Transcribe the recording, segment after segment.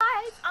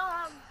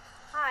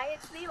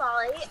it's me,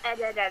 Molly, and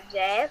then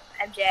MJ.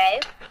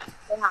 MJ,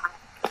 say hi.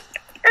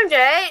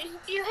 MJ,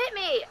 you hit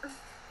me.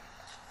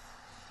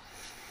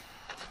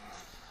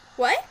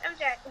 What?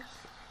 MJ,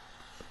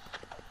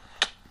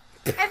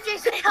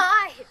 say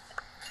hi.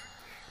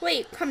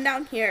 Wait, come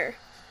down here.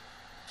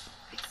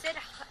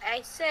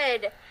 I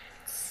said,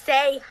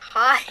 say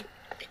hi.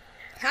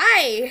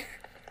 Hi.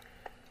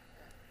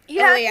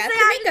 You Oh wait, I have to say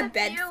can hi make to a the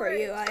bed for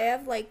viewers. you. I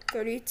have like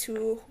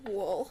 32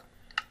 wool.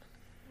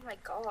 Oh my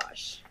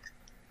gosh.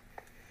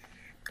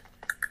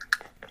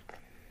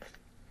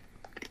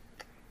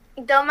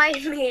 Don't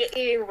mind me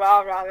eating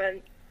raw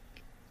ramen.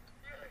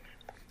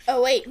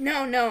 Oh wait,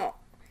 no.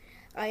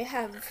 I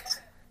have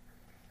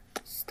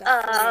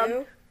stuff for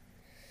you.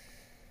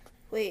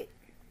 Wait.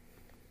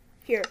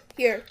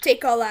 Here,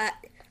 take all that.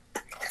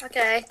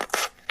 Okay.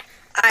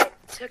 I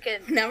took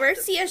it. Never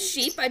see a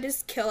sheep, I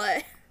just kill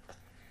it.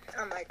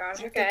 Oh my gosh,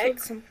 I have to okay. take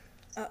some.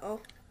 Uh-oh.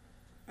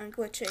 I'm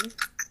glitching.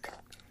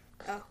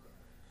 Oh.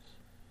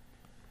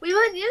 We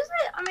would use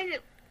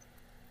it,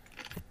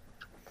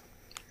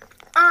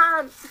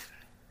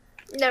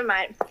 never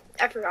mind.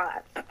 I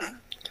forgot.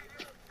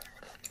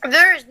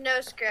 There is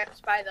no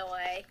script, by the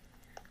way.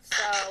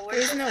 So we're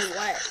There's no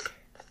what?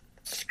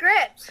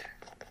 script.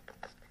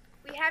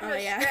 We have no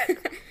yeah.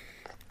 script.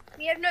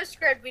 We have no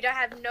script. We don't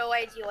have no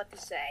idea what to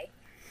say.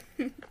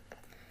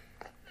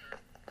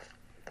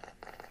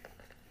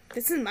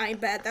 This is my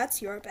bed.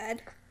 That's your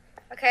bed.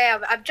 Okay,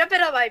 I'm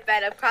jumping on my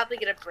bed. I'm probably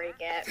gonna break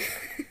it.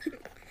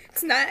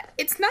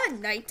 It's not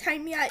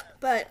nighttime yet,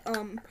 but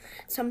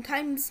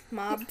sometimes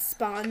mobs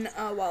spawn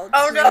while it's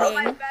Oh no,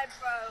 my raining. bed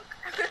broke.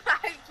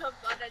 I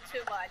jumped on it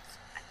too much.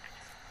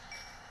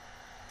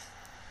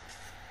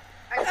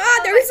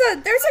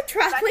 There's a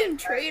traveling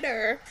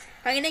trader.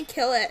 I'm gonna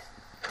kill it.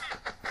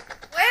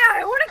 Where?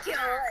 I want to kill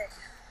it.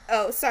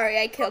 Oh, sorry,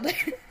 I killed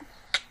it.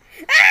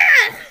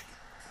 Ah!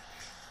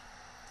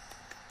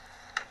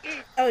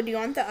 Oh, do you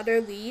want the other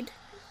lead?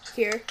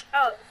 Here.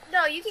 Oh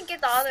no, you can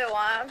get the other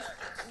one.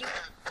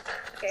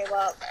 Okay,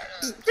 well,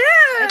 dude,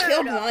 I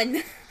killed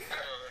one.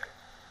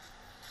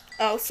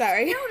 Oh,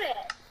 sorry. You killed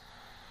it.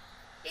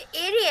 You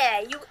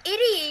idiot! You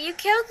idiot! You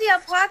killed the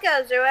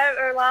alpacas or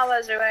whatever, or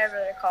llamas or whatever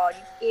they're called.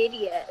 You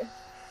idiot!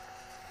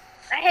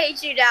 I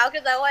hate you now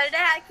because I wanted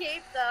to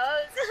keep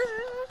those.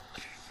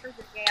 I'm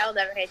just kidding, I'll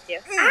never hate you.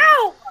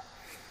 Ow!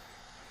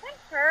 That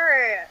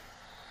hurt.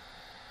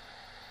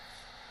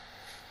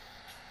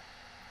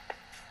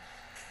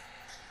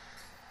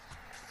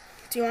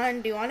 Do you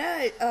want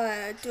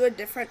to do a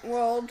different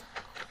world?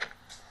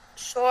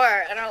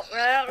 Sure. I don't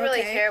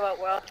really Okay. care what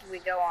world we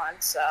go on.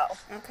 So.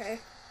 Okay.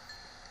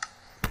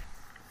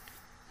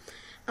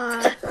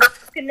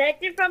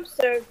 Connected from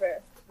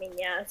server. I mean,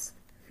 yes.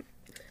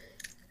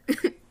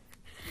 You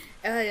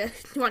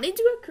want to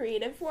do a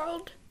creative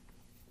world?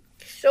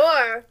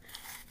 Sure.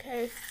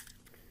 Okay.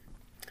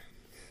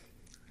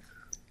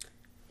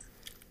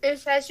 It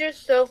says you're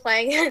still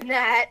playing in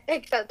that,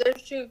 except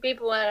there's 2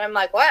 people and I'm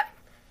like, what?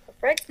 The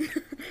frick?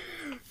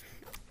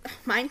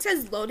 Mine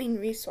says loading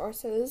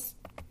resources.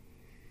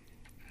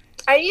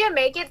 I need to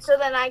make it so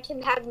that I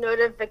can have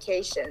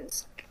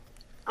notifications.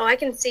 Oh, I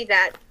can see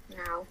that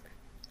now.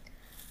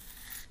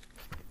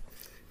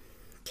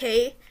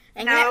 Okay,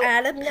 I'm No. gonna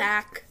add a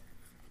pack.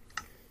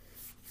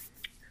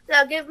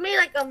 Now give me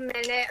like a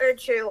minute or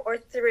 2 or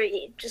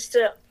 3 just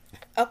to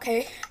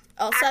Okay,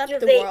 I'll set up the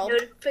activate world.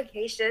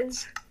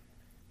 notifications.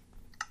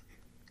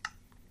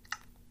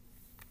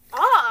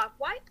 Off?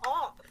 Why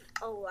off?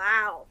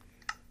 Allow.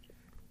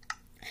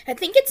 I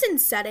think it's in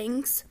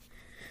settings.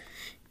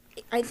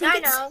 I think I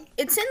know.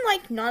 it's in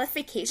like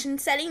notification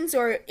settings,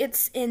 or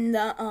it's in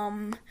the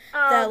The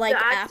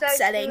app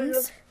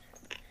settings.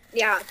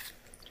 Yeah.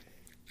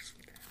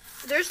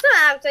 There's some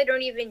apps I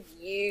don't even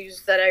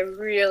use that I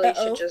really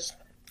should just.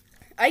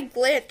 I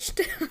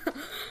glitched.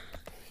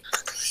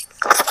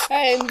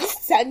 I'm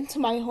just sent to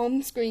my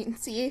home screen.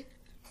 See?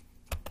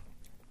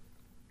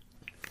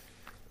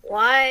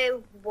 Why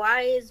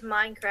is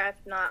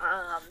Minecraft not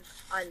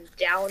on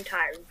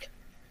downtime?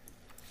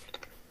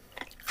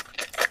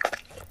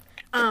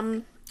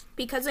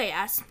 Because I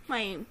asked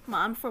my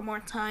mom for more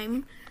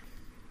time.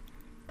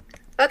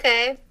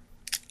 Okay.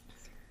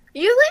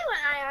 Usually when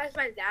I ask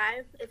my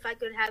dad if I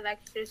could have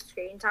extra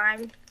screen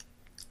time,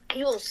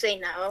 he will say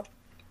no.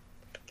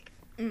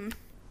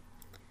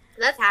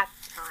 That's half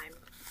the time.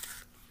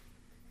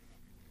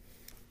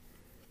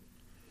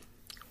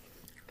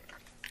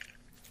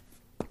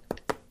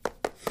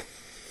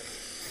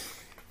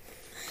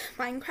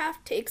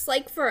 Minecraft takes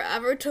like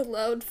forever to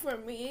load for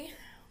me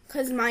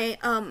because my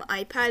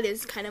iPad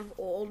is kind of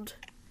old.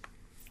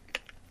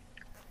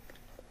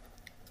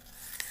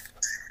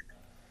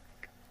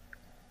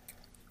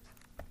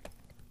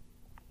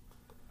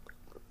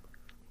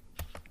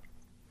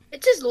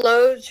 It just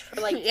loads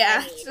for like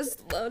Yeah, 10 it's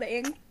just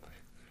loading.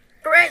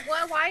 Greg, why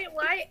I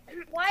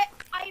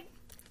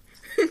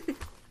hate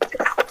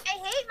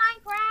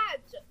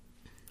Minecraft.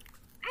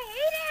 I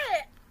hate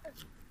it.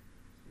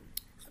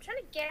 I'm trying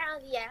to get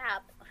out of the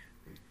app.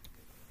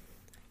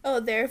 Oh,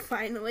 there,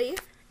 finally.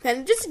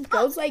 then it just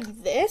goes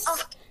like this.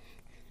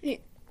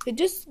 It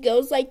just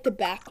goes like the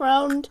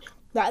background,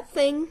 that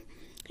thing,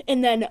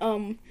 and then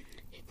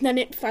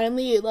it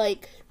finally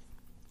like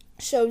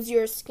shows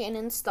your skin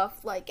and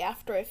stuff like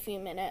after a few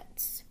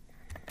minutes.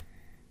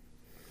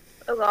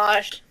 Oh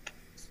gosh.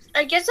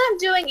 I guess I'm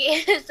doing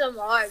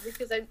ASMR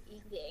because I'm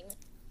eating.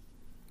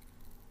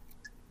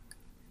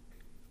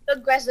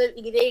 Aggressive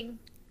eating.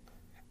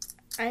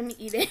 I'm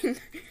eating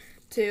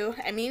too.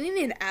 I'm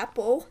eating an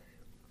apple.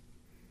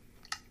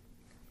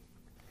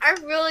 I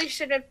really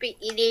shouldn't be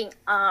eating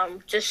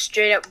just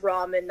straight up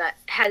ramen that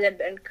hasn't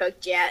been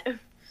cooked yet.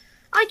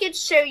 I could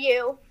show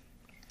you.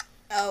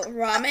 Oh,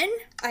 ramen?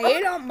 I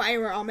ate all my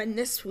ramen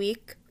this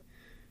week.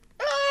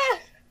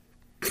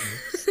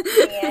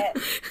 Yeah.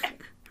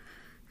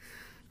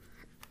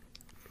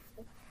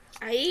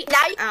 I eat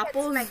Now you can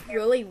apples smack your-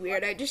 really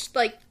weird. I just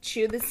like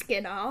chew the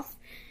skin off.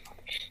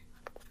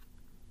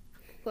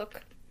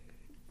 Look.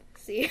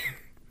 See?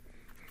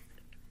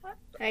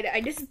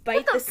 I just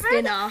bite the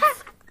skin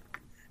off.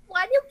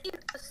 Why do you eat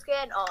the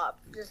skin off?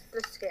 Just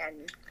the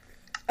skin.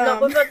 No,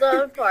 what about the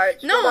other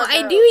parts? No, What about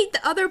I the- do eat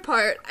the other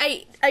part.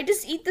 I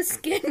just eat the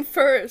skin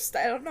first.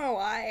 I don't know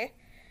why.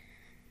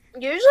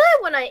 Usually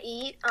when I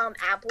eat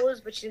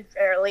apples, which is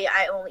rarely,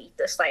 I only eat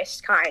the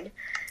sliced kind.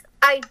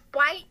 I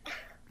bite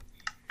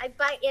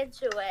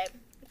into it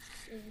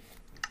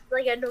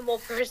like a normal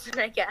person,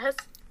 I guess.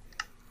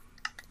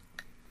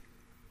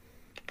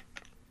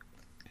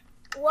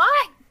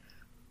 What?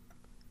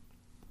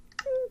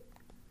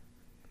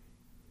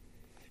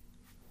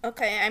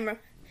 Okay,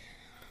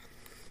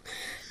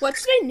 what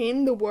should I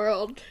name the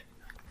world?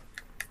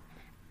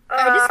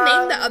 I just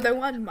named the other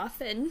one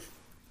Muffin.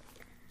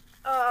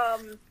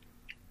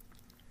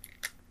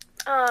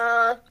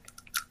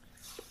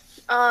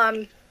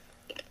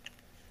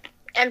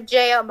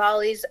 MJ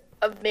O'Malley's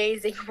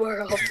Amazing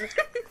World.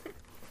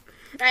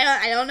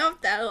 I don't know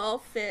if that'll all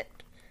fit.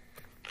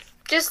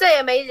 Just say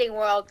Amazing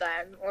World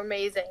then, or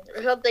Amazing,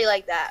 or something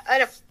like that. I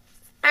don't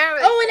really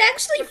Oh, it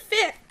actually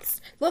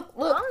fits. Look,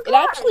 Oh, it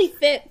gosh. actually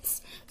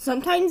fits.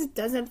 Sometimes it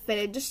doesn't fit.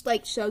 It just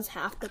like shows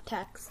half the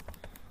text.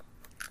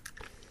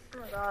 Oh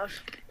my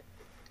gosh.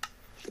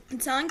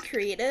 It's on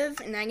creative,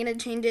 and I'm gonna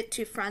change it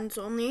to friends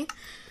only.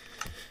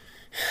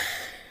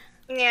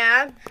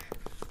 Yeah.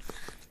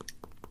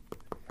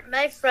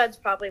 My friends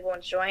probably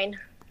won't join.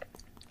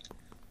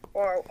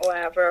 Or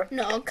whatever.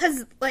 No,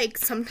 because, like,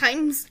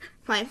 sometimes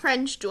my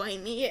friends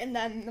join me, and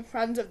then the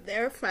friends of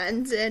their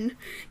friends, and,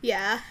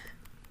 yeah.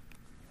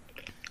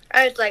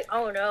 I was like,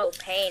 oh no,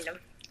 pain.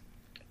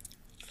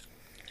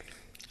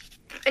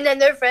 And then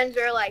their friends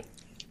are like,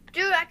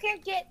 dude, I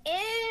can't get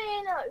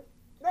in.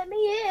 Let me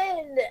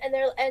in.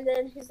 And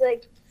then he's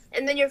like,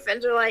 and then your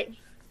friends are like,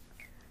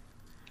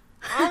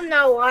 I don't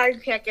know why I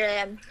can't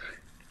get in.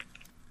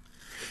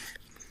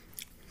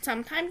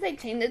 Sometimes I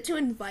change it to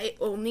invite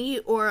only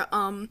or,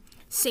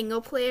 single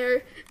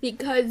player,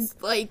 because,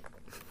 like,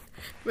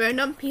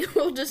 random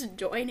people just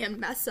join and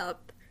mess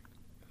up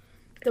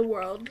the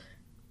world.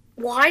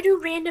 Why do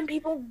random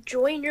people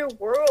join your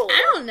world?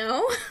 I don't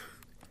know.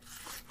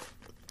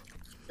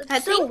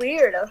 It's so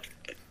weird.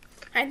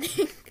 I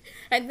think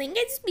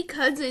it's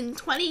because in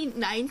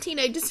 2019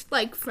 I just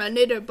like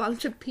friended a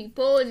bunch of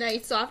people and I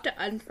still have to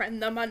unfriend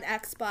them on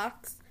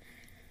Xbox.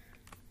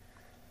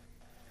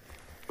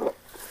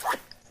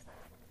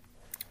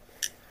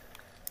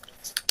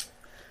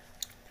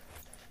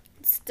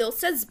 It still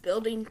says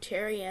building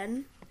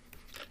Tyrion.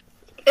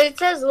 It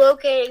says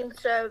locating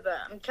server.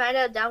 I'm trying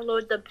to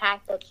download the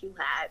pack that you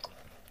had.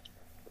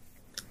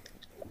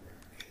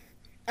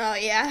 Oh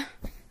yeah,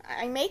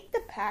 I make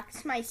the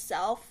packs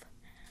myself.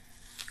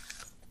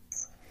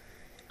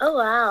 Oh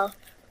wow.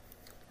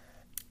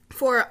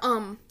 For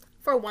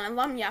one of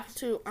them you have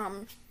to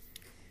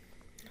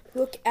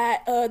look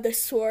at the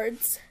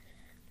swords.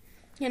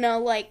 You know,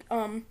 like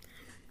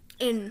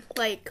in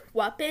like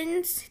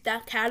weapons,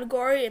 that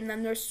category, and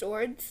then there's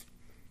swords.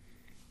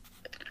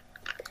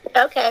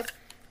 Okay.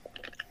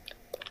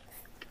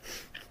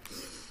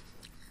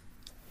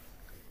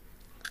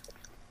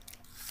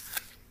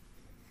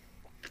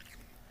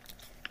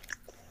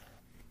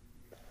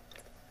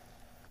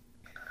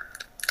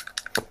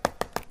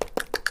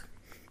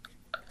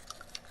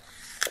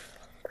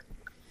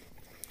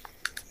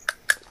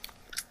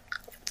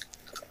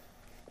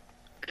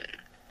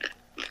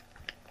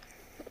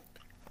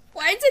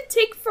 Why does it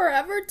take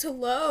forever to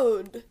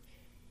load?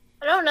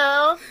 I don't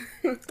know.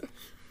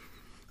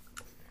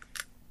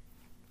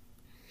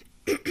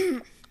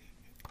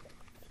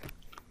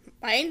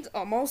 Mine's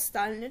almost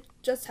done. It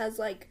just has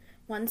like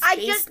one I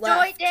space just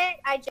left.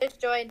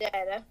 joined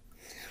it.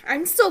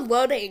 I'm still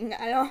loading.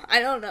 I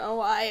don't know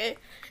why it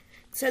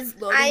says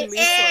loading I'm in.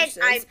 resources.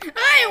 I'm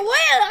in.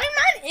 I'm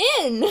not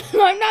in.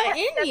 I'm not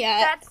in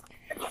yet.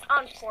 That's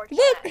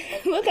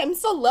unfortunate. Look, I'm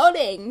still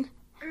loading.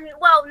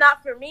 Well,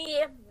 not for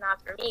me.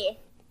 Not for me.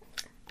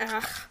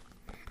 Ugh.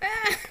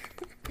 Ah.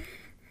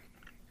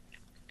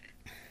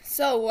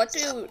 So what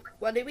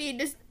do we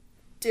just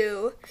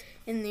do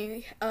in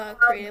the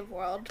creative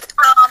world?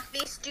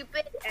 Be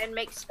stupid and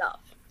make stuff.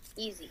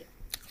 Easy.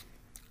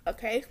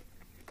 Okay.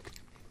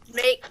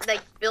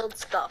 Build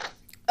stuff.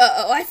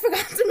 Uh-oh, I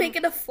forgot to make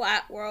it a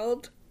flat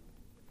world.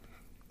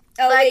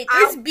 Oh, Like, wait,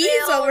 there's I'll bees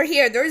build- over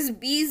here. There's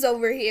bees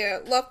over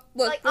here. Look,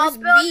 I'll there's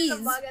build bees.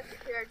 some bug at the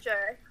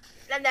future.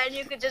 And then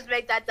you could just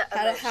make that the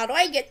image. How do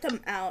I get them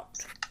out?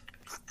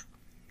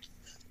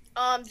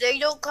 They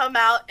don't come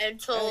out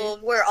until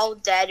we're all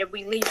dead and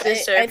we leave the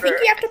server. I think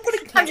you have to put a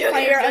I'm joking,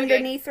 campfire I'm joking.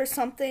 underneath or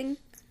something.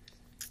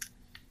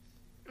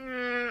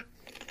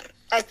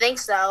 I think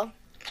so.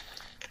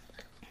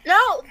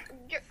 No,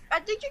 I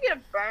think you're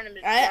gonna burn him.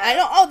 I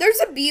don't. Oh, there's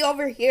a bee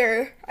over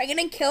here. I'm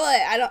gonna kill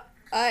it. I'm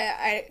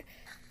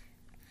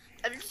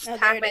just Oh, there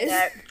tapping it is.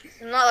 it.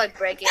 I'm not like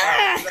breaking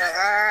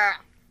Ah!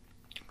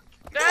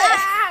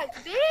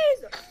 it.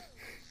 Bees!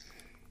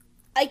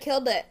 I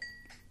killed it.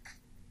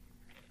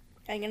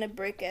 I'm gonna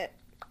break it.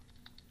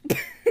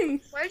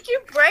 Where'd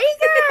you break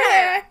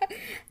it?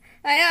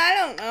 I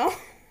don't know.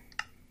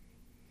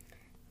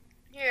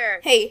 Here.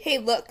 Hey,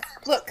 look.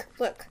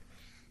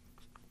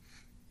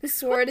 The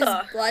sword is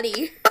the-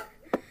 bloody.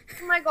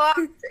 Oh my god.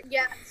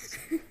 Yes.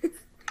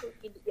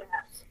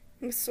 Yes.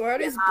 The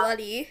sword is Yeah.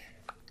 bloody.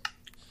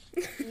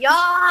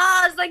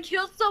 Yes! I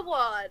killed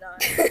someone.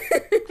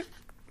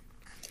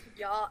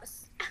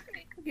 Yes.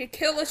 You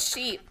kill a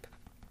sheep.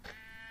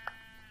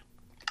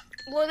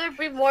 Will there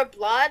be more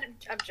blood?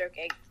 I'm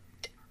joking.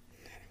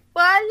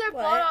 Why is there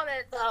What? blood on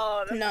it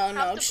though? No,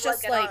 How's the it's blood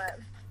just get like- on it?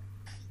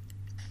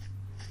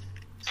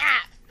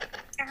 Ah.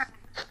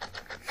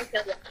 I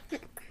killed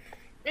it.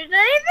 There's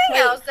anything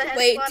else that has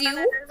wait, blood do on you-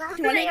 it? There's do you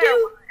nothing wanna else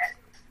do- on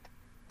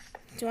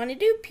it. Do you want to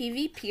do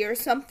PvP or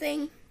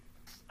something?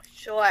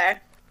 Sure.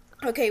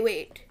 Okay,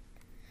 wait.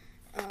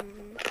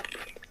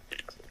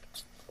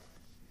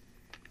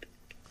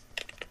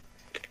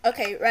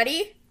 Okay,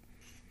 ready?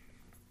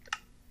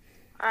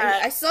 I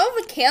Alright. still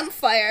have a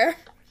campfire.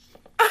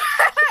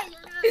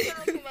 You're just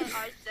gonna commit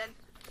arson.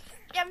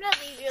 Yeah, I'm gonna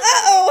leave you.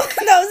 Uh-oh,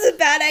 that was a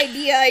bad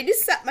idea. I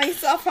just set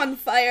myself on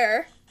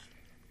fire.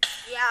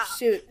 Yeah.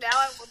 Shoot. Now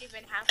I won't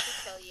even have to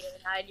kill you,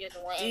 and I just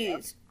win.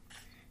 Jeez.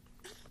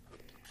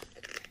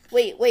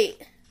 Wait.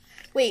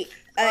 What?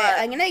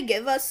 I'm gonna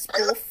give us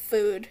both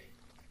food.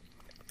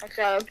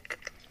 Okay.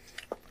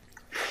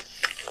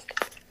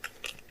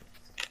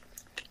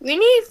 We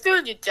need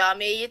food, you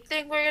dummy. You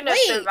think we're gonna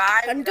Wait,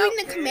 survive? I'm doing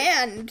without the food?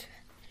 command.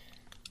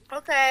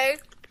 Okay.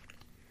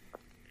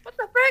 What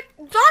the frick?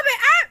 Zombie!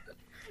 Ah!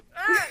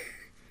 Ah!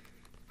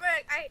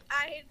 Frick,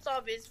 I hate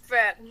zombies,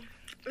 frick.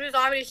 The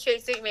zombie's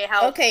chasing me,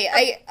 help.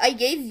 Okay, I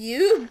gave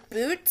you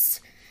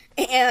boots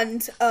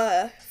and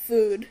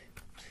food.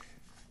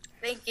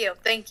 Thank you.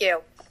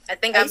 I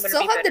think I I'm gonna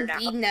still be have better the now.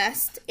 bee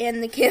nest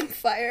and the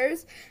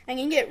campfires. I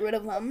can get rid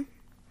of them.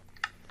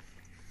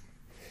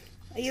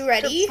 Are you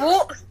ready?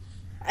 Well,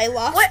 I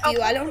lost What?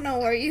 you. I don't know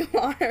where you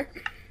are.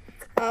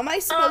 How am I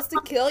supposed to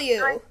kill you?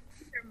 your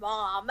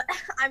mom.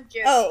 I'm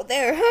joking. Oh,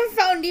 there. I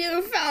found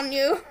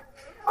you.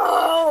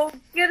 Oh,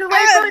 get away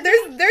Ah, from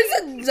me. there's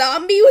a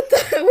zombie with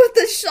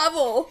the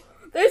shovel.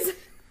 There's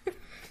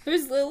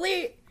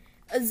literally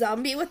a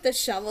zombie with the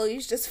shovel.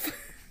 He's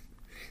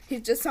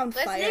just on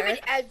Let's fire. name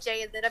it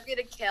MJ and then I'm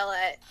gonna kill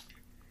it.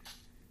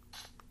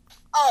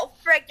 Oh,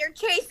 frick, you're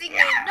chasing me.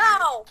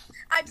 No!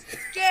 I'm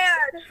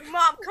scared.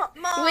 Mom,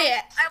 Mom. Wait,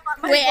 I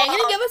want my Wait, I'm mom.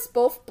 gonna give us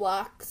both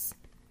blocks.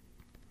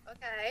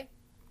 Okay.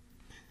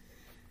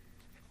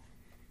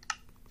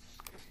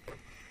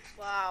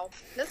 Wow.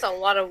 That's a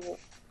lot of...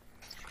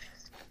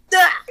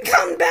 Ah!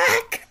 Come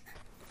back.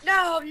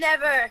 No,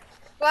 never.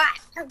 What?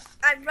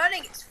 I'm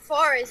running as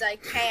far as I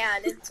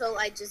can until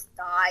I just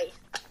die.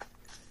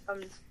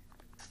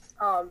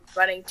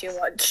 Running too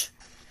much.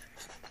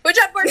 Which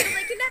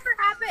unfortunately can never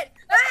happen.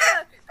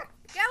 Ah!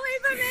 Get away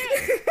from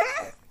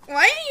me!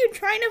 Why are you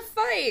trying to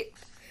fight?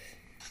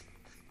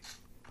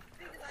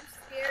 Because I'm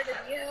scared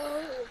of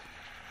you.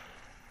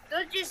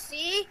 Don't you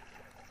see?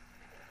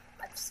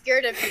 I'm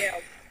scared of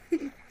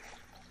you.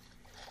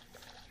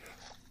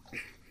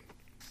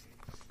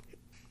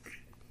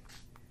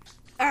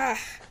 Ah,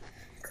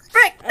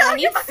 Frick! I No,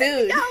 need you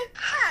food. No!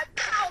 Ah,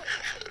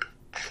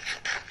 no!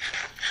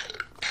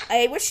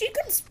 I wish you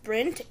could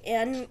sprint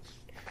and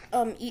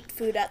eat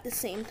food at the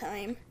same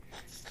time.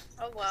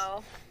 Oh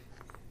well.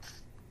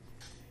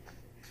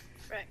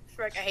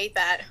 Frick, I hate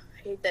that.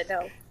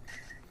 No.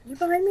 You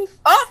behind me?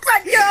 Oh,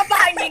 frick, you're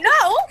behind me,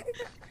 no!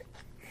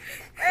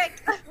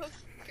 Frick.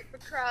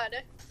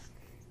 Crud.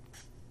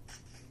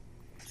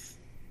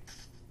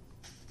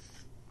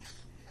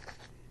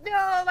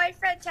 No, my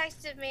friend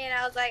texted me and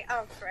I was like,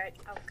 oh, frick.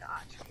 Oh,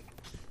 God.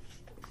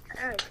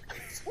 Oh.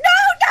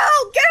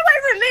 No! Get away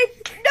from me!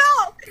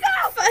 No!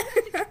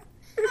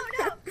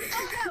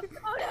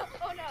 Oh, no!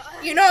 Oh,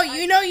 no!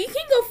 You know, you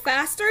can go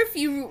faster if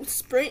you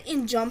sprint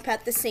and jump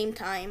at the same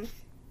time.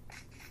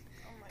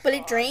 But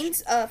it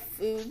drains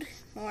food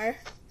more.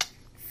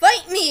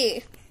 Fight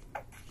me!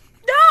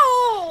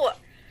 No!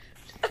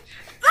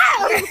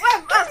 Oh,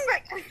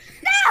 frick.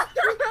 No!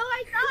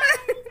 I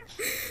died!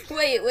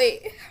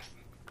 Wait.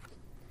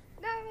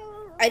 No!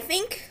 I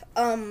think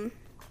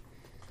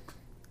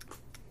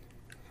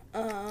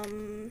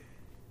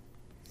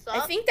I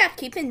think that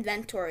keep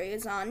inventory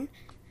is on.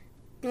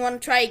 You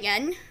want to try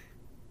again?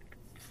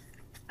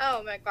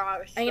 Oh my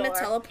gosh. I'm going to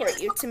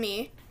teleport you to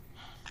me.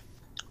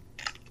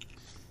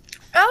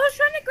 I was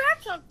trying to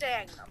grab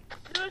something.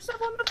 There was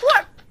someone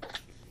before.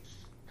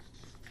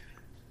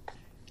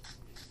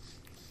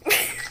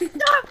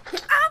 Stop!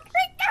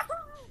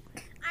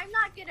 I'm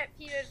not good at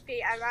PvP.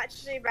 I'm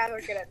actually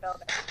rather good at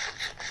building.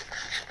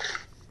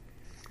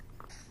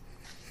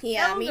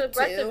 Yeah, That was me an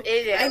aggressive too.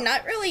 idiot. I'm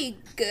not really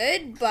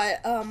good, but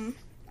I'm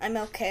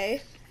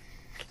okay.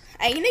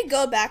 I'm gonna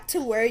go back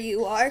to where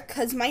you are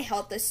because my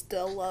health is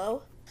still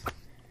low.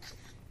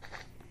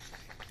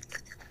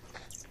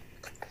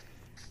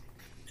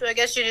 So I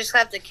guess you just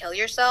have to kill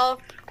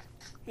yourself?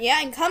 Yeah,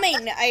 I'm coming.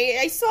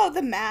 I saw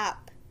the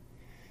map.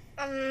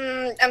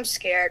 I'm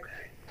scared.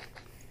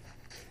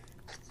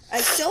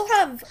 I still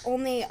have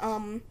only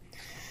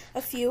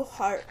a few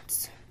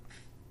hearts.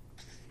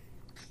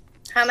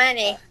 How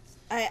many?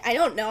 I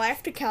don't know. I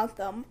have to count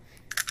them.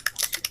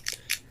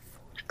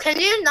 Can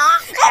you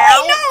not count?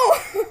 Oh,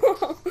 I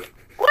know!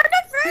 What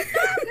the frick?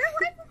 No, you're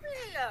away from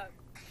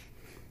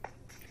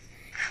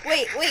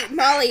me. Wait,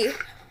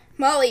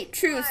 Molly,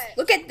 Truth, What?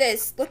 look at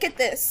this.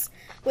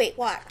 Wait,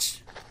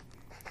 watch.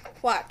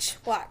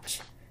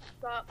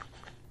 Stop.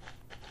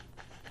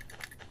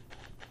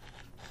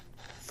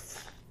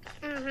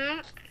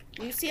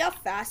 Mm-hmm. You see how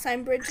fast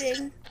I'm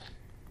bridging?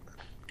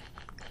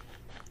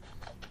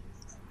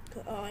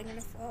 Oh, I'm gonna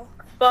fall.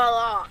 Fall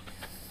off.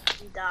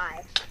 You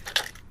die.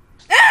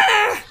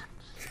 Ah!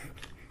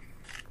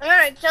 I'm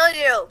gonna kill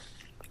you.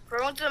 For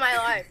once in my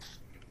life.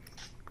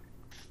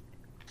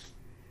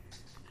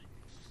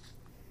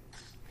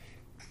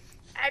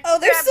 Oh,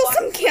 there's still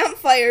some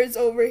campfires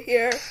over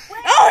here.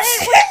 Wait, Oh, wait,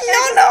 shit!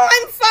 wait. No,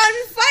 I'm on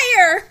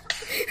fire!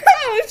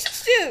 Oh,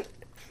 shoot!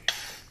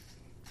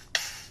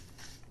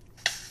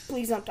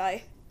 Please don't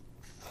die.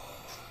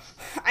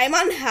 I'm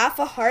on half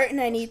a heart and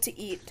I need to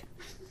eat.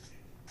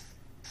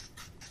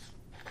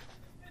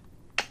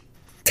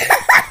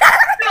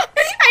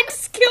 I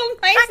just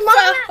killed myself.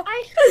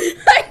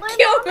 I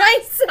killed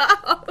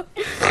myself.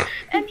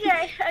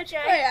 MJ.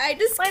 Wait, I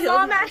just My killed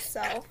mom asked-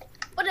 myself.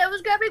 When I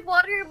was grabbing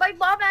water, my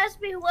mom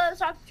asked me who I was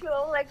talking to,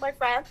 like my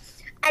friend.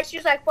 And she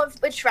was like,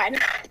 which friend?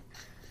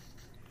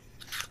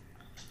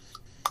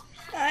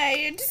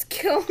 I just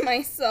killed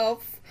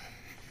myself.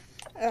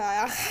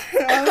 Why?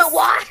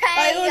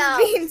 I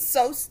was being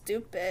so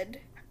stupid.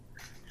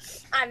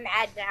 I'm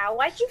mad now.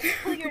 Why'd you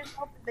kill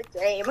yourself in the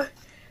game?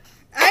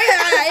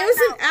 It was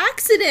an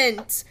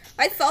accident.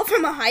 I fell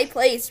from a high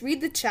place.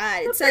 Read the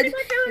chat. It says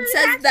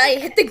that I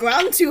hit the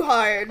ground too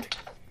hard.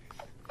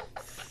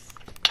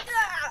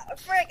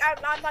 Frick,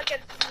 I'm not gonna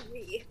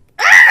be.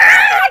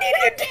 How did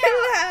you do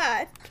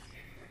that?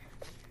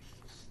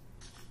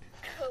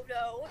 Oh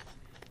no.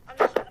 I'm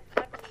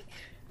weak.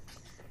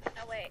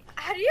 No, wait.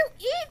 How do you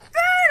eat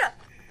food?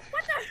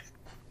 What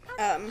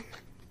the?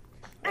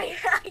 I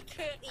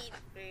can't eat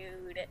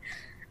food.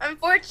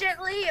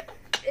 Unfortunately,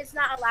 it's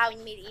not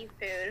allowing me to eat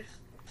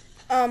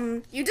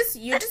food. You just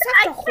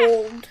have to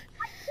hold.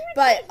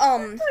 But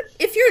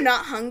if you're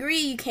not hungry,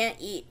 you can't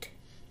eat.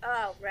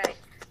 Oh, right.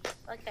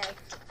 Okay.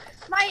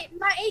 My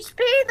HP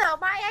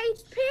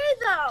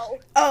though.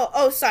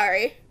 Oh,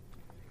 sorry.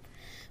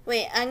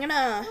 Wait, I'm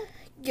gonna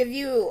give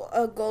you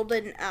a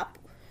golden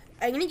apple.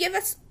 I'm gonna give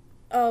us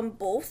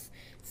both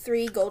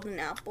 3 golden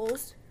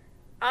apples.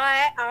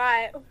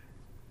 Alright.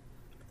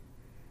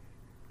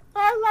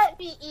 Let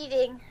me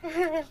eating.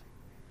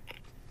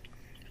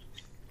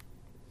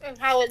 And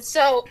how it's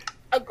so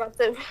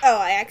aggressive. Oh,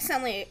 I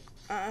accidentally.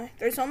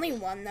 There's only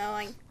one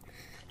though.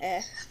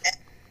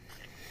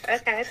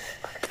 Okay.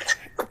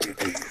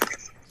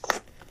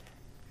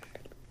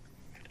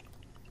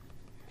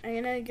 I'm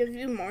gonna give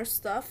you more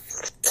stuff.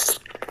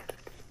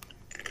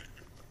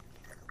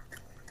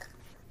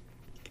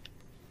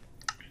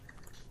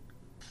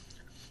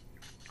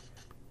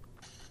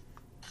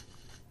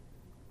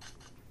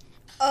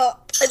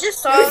 I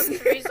just saw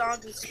 3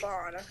 zombies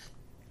spawn.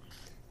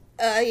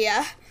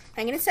 Yeah.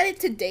 I'm gonna set it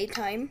to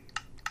daytime.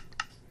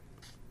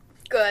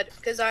 Good,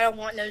 because I don't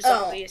want no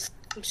zombies.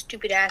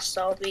 Stupid ass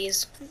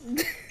zombies.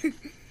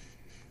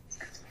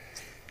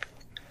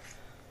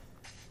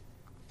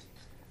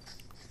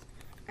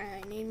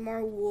 I need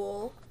more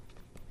wool.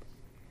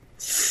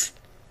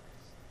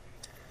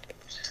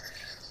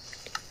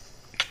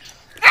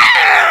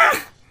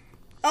 Ah!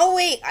 Oh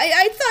wait,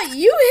 I thought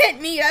you hit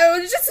me. I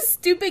was just a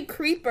stupid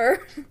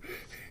creeper.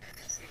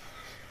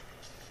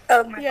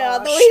 Oh my Yeah,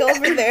 gosh. the way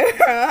over there.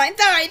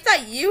 I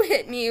thought you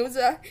hit me. It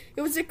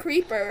was a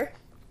creeper.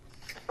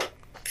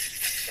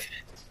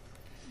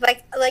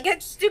 Like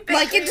it's stupid.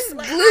 Like it just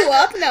blew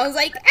up, and I was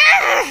like,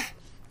 ah!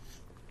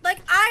 Like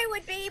I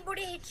would be able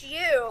to hit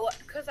you,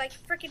 because I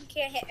freaking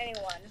can't hit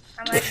anyone.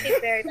 I'm actually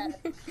very bad.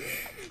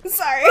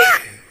 Sorry.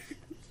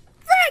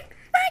 Frick!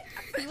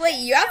 Wait,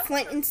 you have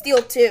flint and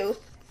steel too.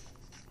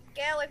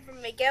 Get away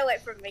from me! Get away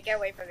from me! Get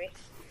away from me!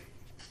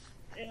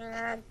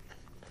 I'm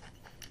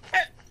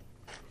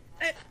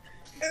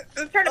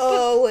trying to.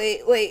 Oh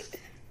wait.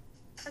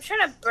 I'm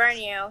trying to burn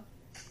you.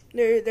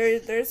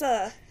 There's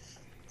a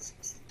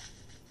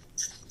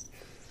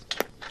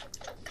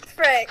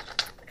Frick.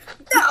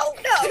 No.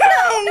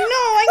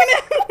 I'm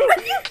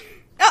gonna.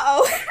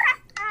 Uh-oh.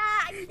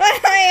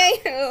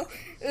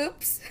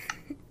 Oops.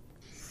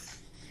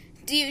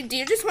 Do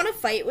you just want to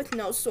fight with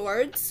no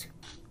swords?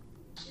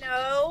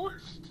 No.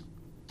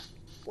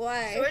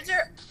 Why?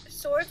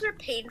 Swords are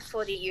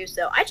painful to use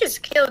though. I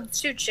just killed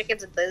 2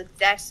 chickens at the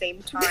exact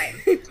same time.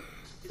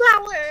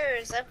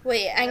 Flowers.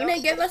 Wait, I'm gonna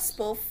give us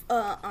both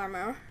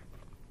armor.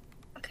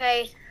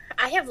 Okay,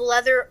 I have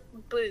leather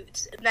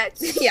boots, and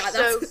that's Yeah,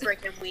 so that's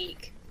freaking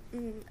weak.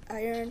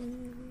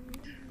 Iron.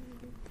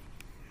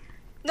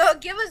 No,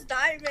 give us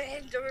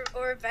diamond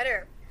or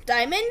better.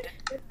 Diamond?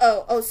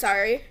 Oh,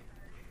 sorry.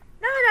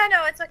 No,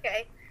 it's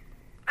okay.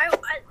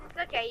 It's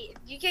okay.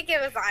 You can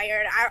give us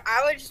iron.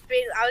 I was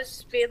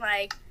just being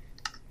like.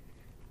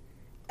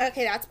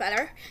 Okay, that's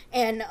better.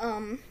 And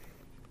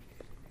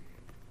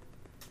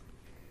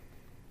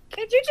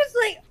Could you just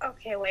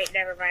Okay, wait,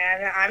 never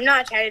mind. I'm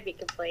not trying to be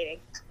complaining.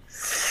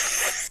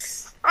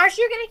 Aren't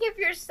you gonna give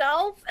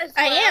yourself as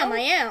well? I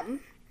am.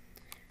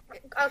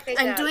 Okay,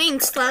 I'm good. doing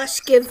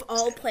 /give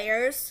all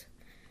players.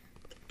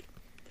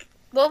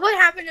 What would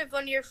happen if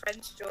one of your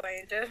friends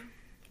joined? And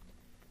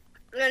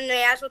then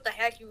they asked what the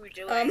heck you were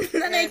doing.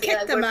 Then I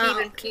kicked them out.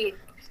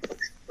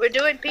 We're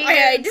doing PvP.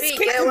 I just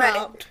kicked them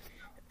out.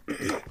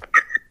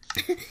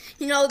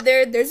 You know,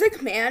 there's a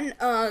command.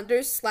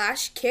 There's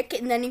 /kick,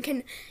 and then you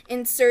can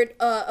insert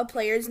a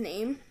player's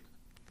name.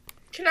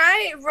 Can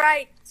I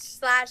write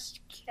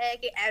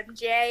 /kick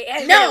MJ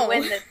and No. then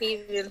win the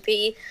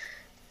PvP?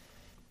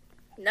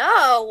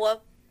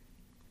 No.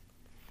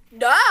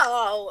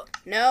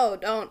 No,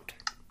 don't.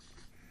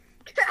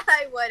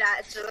 I would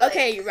actually.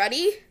 Okay, you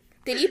ready?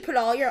 Did you put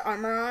all your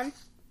armor on?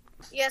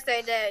 Yes,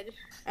 I did.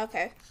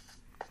 Okay.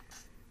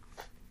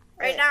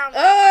 Right now.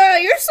 Oh,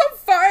 you're so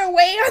far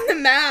away on the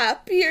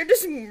map. You're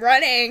just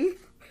running.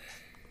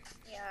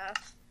 Yeah.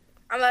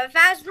 I'm a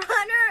fast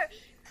runner.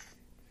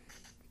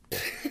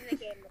 In the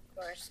game, of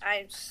course.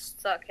 I'm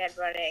stuck at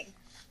running.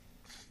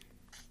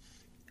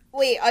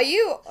 Wait, are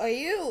you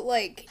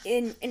like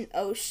in an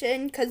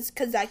ocean? Cause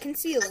I can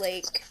see a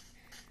lake.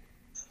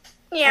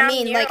 Yeah. I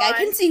mean, like I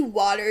can see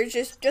water,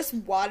 just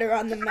water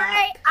on the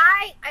map.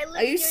 I live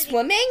Are you near the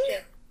swimming?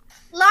 ocean.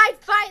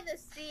 Life by the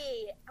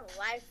sea.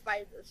 Life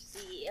by the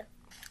sea.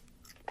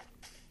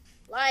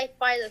 Life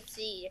by the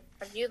sea.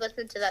 Have you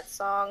listened to that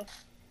song?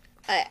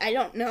 I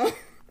don't know.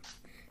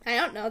 I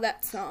don't know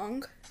that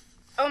song.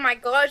 Oh my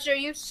gosh, are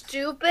you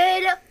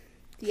stupid?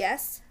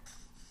 Yes.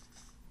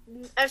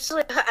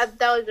 Actually, that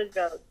was a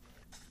joke.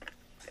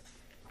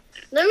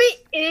 Let me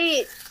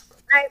eat.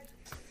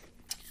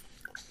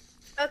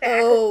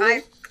 Okay.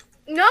 Oh.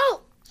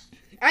 No.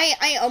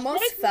 I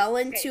almost fell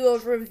into a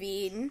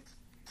ravine.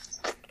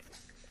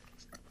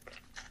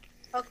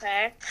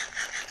 Okay.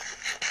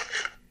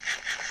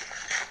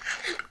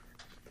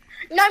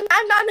 No.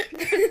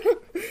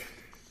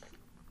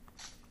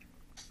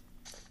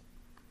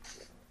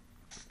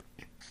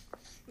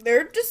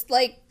 They're just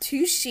like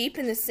 2 sheep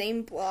in the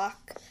same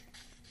block.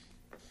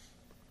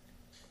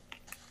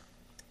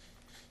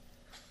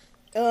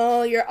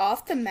 Oh, you're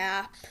off the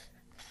map.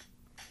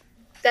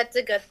 That's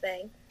a good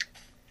thing.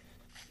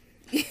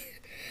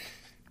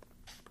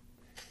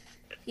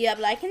 Yeah,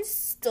 but I can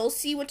still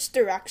see which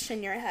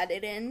direction you're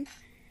headed in.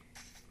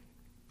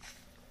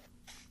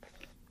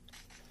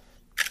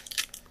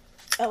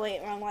 Oh,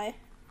 wait, wrong way.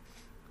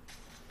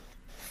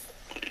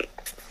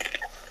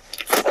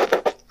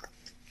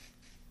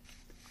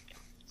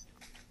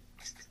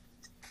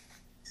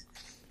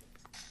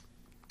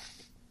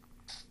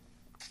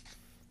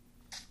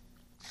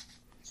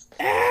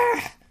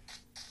 Ah!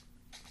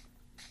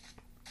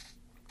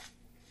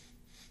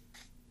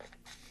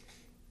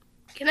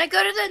 Can I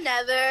go to the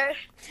Nether?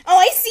 Oh,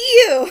 I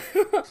see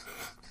you!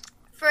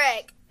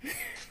 Frick.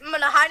 I'm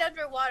gonna hide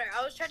underwater.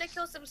 I was trying to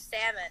kill some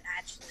salmon,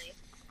 actually.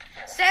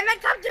 Salmon,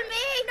 come to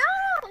me!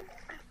 No!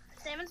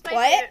 Salmon's my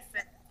favorite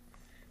fish.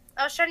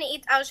 I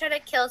was trying to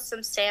kill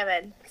some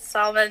salmon.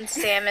 Some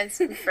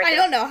friggin'. I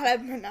don't know how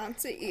to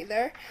pronounce it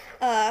either.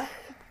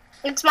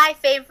 It's my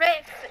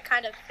favorite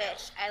kind of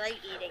fish. I like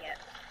eating it.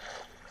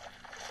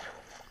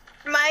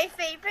 My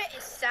favorite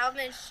is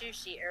salmon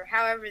sushi, or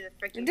however the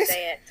frick you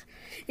say it.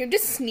 You're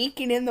just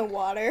sneaking in the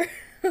water.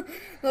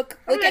 Look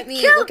at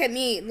me, kill- look at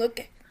me, look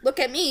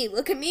at me,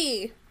 look at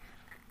me.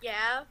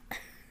 Yeah.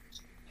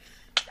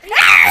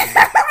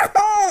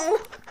 Oh,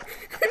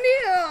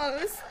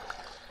 Neos.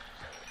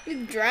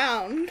 You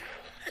drowned.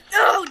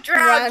 No,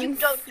 drown! Run, You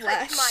don't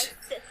flesh. touch my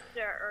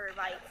sister, or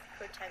my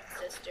pretend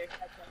sister,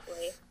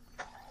 technically.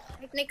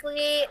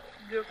 Technically,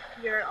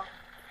 you're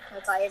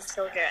by his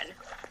children.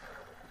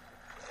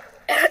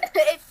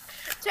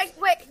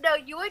 Wait, no,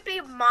 you would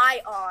be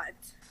my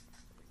aunt.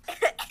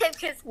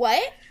 Because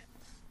What?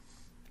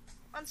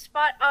 on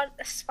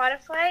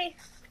Spotify,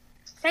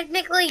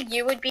 technically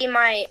you would be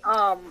my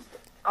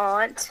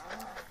aunt.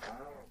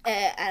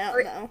 I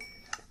don't know.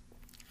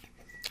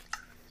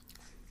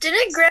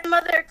 Didn't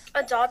grandmother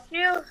adopt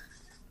you?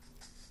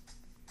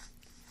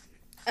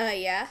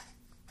 Yeah.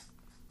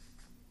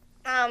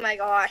 Oh my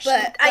gosh.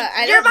 But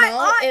I you're don't my know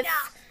aunt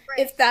now.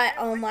 if that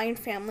online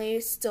family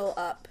is still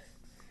up.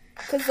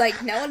 Because,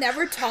 like, no one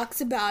ever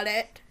talks about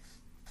it.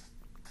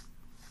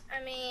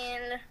 I mean,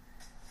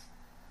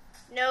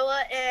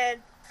 Noah and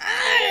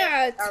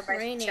It's are my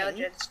raining.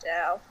 children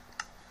still.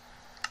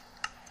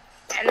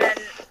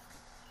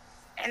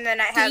 And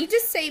then I have Did you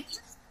just say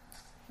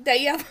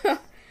that you have a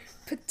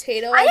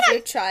potato as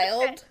your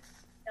child?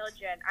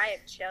 children. I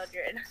have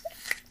children.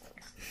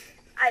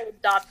 I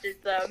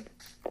adopted them.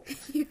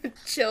 You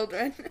have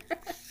children.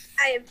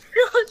 I have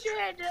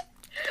children.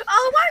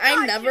 Oh my god.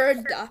 I'm never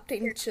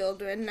adopting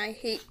children. I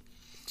hate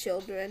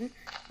children.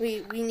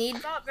 We need.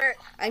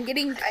 I'm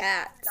getting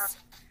cats.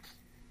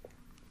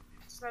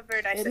 It's not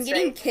very nice I'm to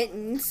getting say.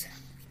 kittens.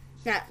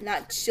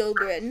 Not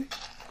children.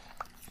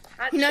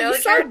 Not You know,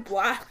 you children. saw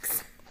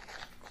blocks.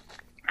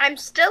 I'm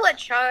still a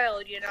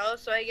child,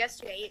 so I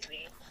guess you hate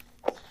me.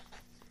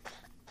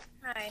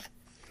 Hi.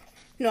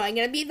 No, I'm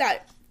gonna be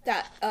that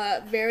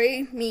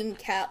very mean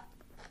cat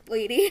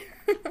lady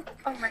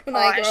Oh my when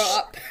I gosh. grow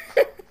up.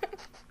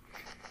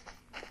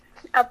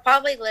 I'll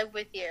probably live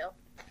with you.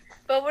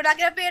 But we're not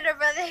gonna be in a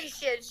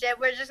relationship.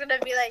 We're just gonna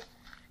be like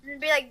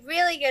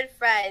really good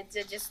friends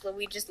and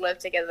we just live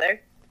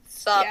together.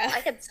 So Yeah.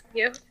 I can see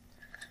you.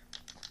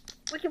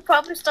 We could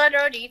probably start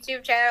our own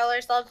YouTube channel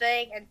or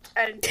something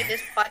and do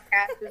this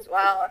podcast as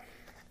well.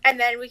 And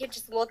then we could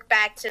just look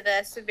back to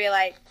this and be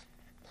like,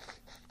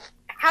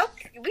 how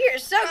we are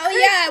so Oh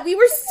yeah, we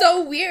were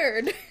so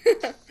weird.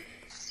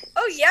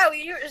 Oh yeah,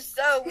 we were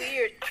so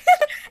weird.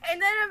 And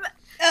then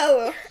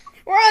Oh,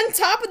 we're on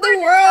top of the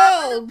top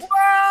world. of the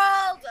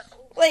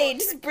world. Wait,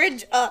 just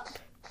bridge up.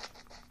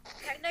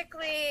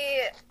 Technically,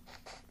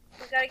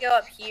 we gotta go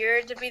up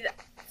here to be the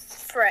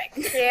frick.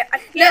 Yeah, I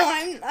can't.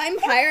 No, I'm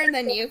higher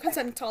than you because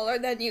I'm taller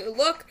than you.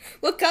 Look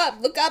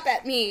up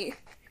at me.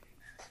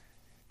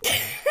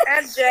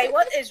 MJ,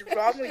 what is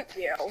wrong with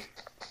you?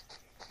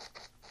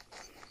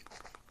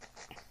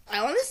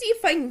 I want to see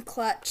if I can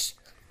clutch.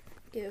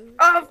 Give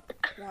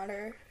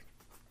water.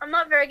 I'm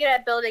not very good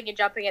at building and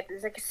jumping at the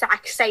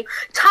exact same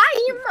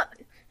time.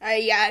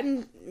 Yeah,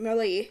 I'm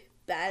really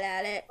bad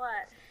at it.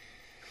 What?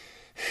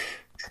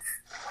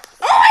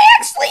 Oh, I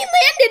actually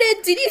landed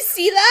it! Did you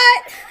see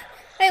that?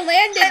 I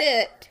landed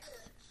it.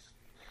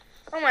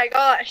 Oh my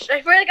gosh,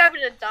 I feel like I'm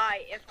gonna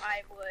die if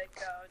I would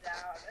go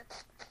down.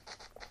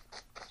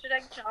 Should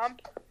I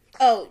jump?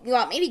 Oh, you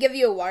want me to give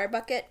you a water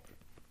bucket?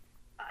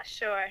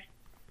 Sure.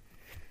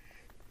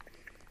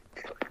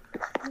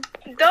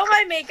 Don't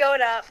mind me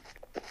going up.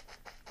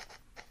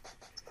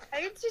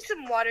 I can see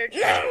some water.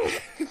 Oh.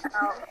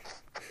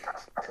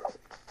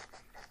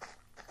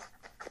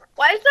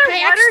 Why is there I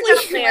water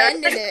actually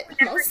down there? landed it.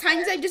 Most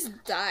times I just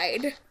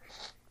died.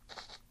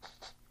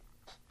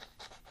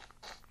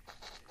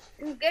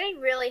 I'm getting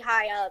really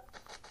high up.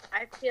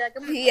 I feel like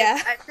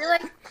Yeah. I feel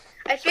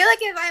like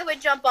if I would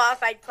jump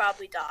off, I'd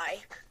probably die.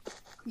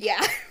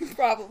 Yeah,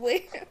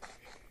 probably.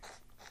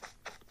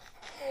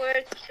 4,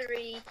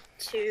 3,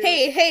 2.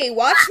 Hey,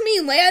 watch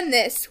me land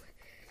this.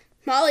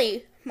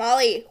 Molly,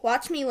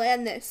 watch me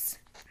land this.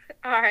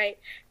 All right.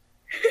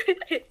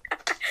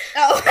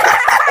 Oh.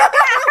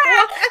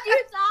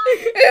 You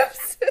died.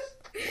 Oops.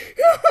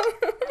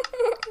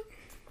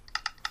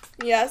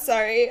 Yeah,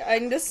 sorry.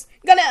 I'm just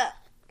gonna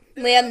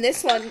land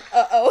this one.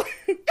 Uh-oh.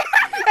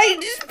 I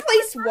just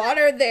placed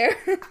water there.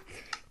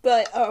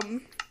 But, oh.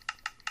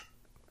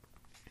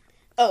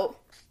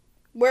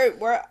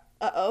 We're,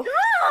 uh-oh. No,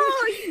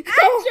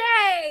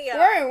 MJ!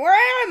 Where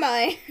am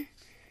I?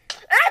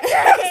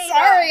 MJ!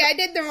 Sorry, I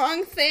did the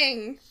wrong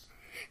thing.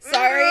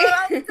 Sorry.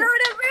 I'm doing a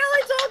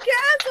really tall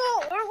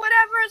castle, or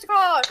whatever it's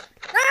called.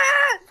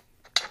 Ah!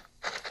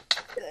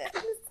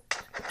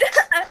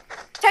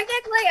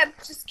 Technically, I'm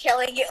just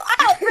killing you.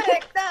 Oh,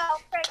 frick, no,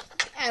 frick.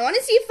 I want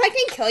to see if I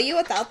can kill you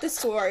without the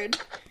sword.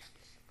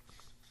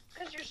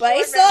 'Cause your But I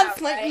sword still ran have out,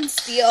 flint right? and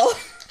steel.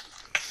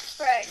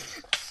 Frick.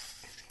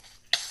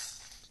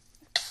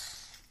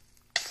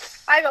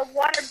 I have a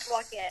water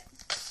bucket.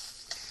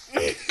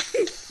 Frick,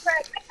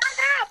 I got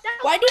out. No,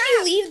 Why did you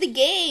crap. leave the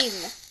game?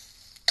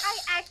 I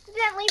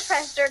accidentally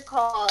pressed her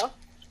call.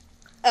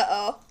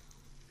 Uh-oh.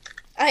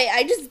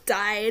 I just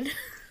died.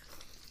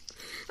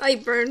 I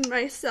burned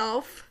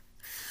myself.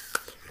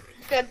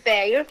 Good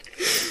thing.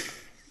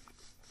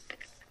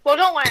 Well,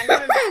 don't worry. I'm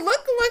coming back.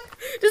 Look.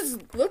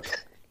 Just look.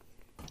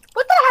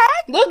 What the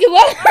heck?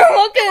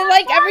 Look at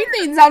like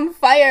everything's on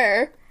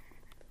fire.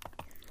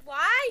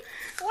 Why?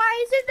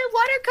 Why isn't the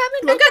water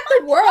coming? Look at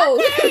the world.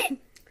 bucket?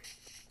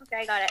 Okay,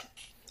 I got it.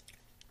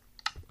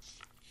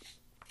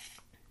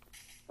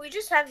 We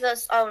just have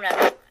this. Oh, never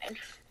mind.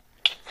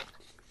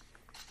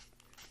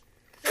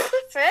 What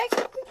the frick?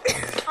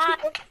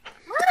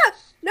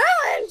 No,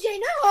 MJ,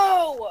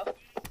 no!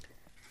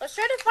 Let's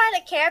try to find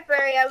a camp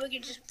area we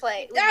can just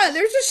play. Yeah,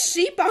 there's a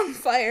sheep on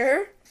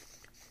fire.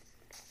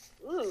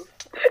 Ooh.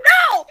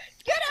 No!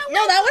 Get away!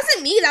 No, that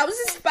wasn't me. That was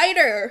a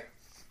spider.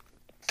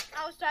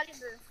 I was talking to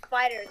the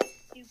spider,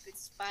 stupid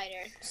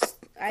spider.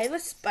 I have a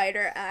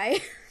spider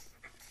eye.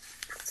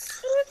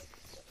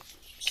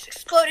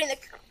 exploding the.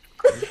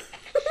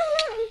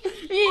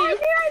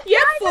 You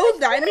have full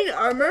diamond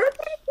armor,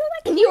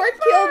 and you were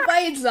killed by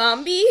a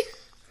zombie.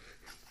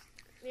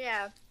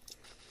 Yeah.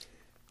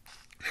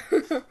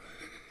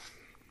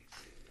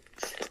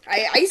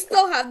 I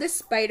still have this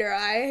spider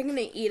eye. I'm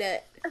gonna eat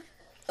it.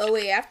 Oh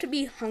wait, I have to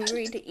be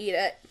hungry to eat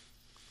it.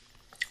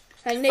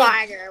 I'm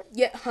gonna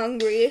get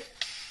hungry.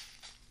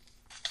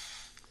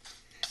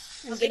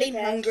 I'm getting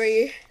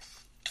hungry.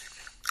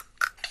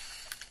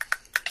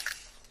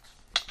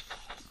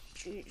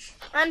 Jeez.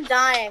 I'm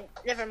dying.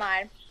 Never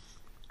mind.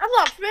 I've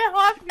lost 3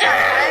 hearts from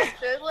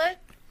my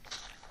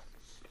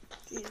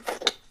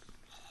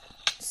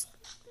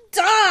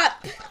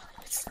Stop!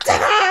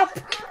 Stop!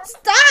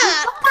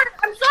 Stop!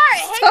 I'm sorry.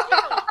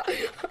 I hate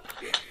you.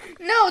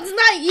 No, it's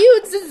not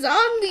you. It's a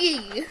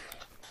zombie.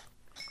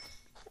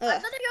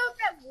 I'm gonna go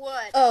get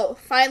wood. Oh,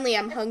 finally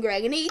I'm hungry.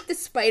 I'm gonna eat the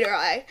spider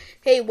eye.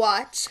 Hey,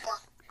 watch.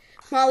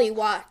 Molly,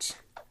 watch.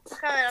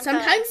 I'm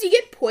sometimes you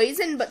get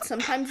poisoned, but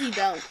sometimes you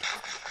don't.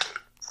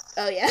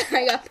 Oh yeah,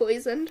 I got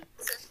poisoned.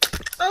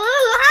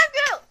 Oh,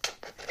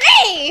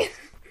 Hey!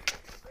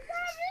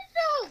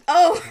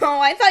 Oh,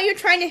 I thought you were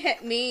trying to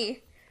hit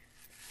me.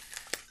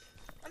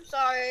 I'm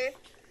sorry.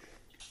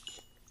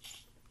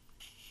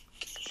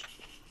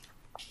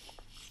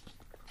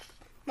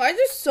 Why are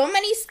there so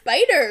many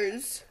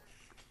spiders?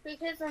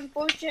 Because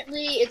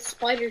unfortunately it's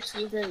spider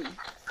season.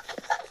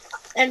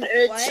 And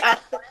it's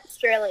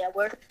Australia.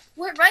 We're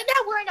right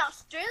now we're in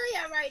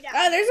Australia right now.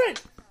 Oh, there's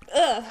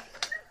a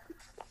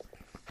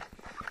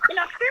In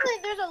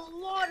Australia there's a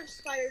lot of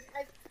spiders.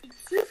 I've seen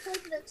 2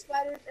 poisonous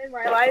spiders in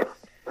my life,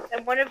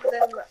 and one of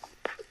them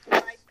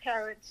my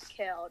parents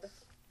killed.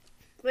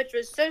 Which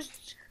was so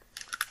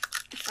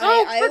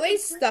I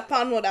always step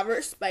on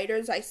whatever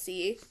spiders I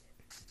see.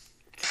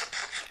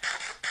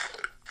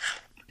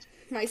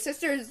 My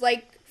sister's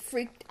like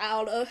freaked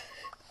out of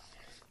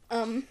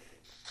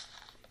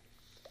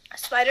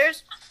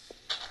spiders?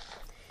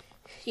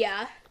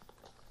 Yeah.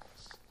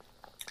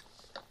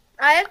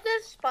 I have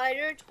this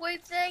spider toy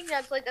thing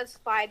that's like a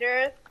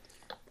spider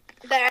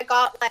that I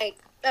got like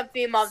a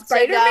few months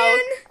Spider-Man? ago.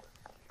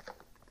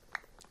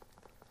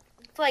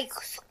 It's like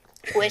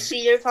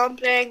squishy or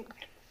something.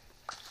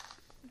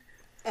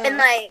 And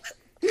like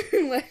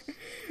squishy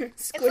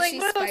it's like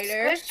one of those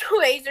spider. squish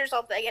toys or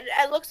something, and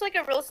it looks like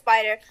a real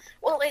spider.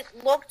 Well, it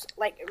looked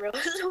like a real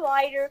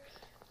spider.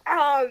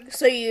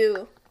 So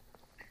you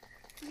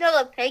No,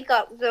 the paint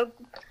got the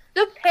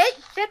paint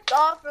tipped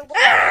off.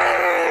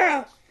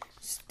 Or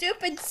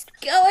stupid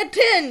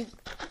skeleton!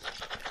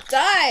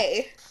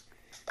 Die!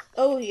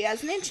 Oh, he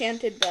has an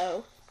enchanted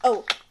bow.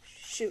 Oh,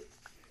 shoot.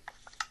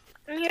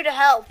 I'm here to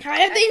help. I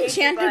have the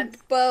enchanted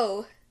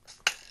bow.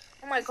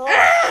 Oh my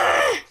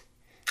god.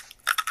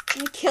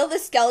 You kill the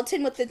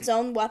skeleton with its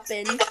own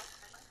weapon.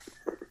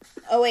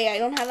 Oh wait, I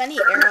don't have any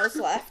arrows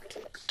left.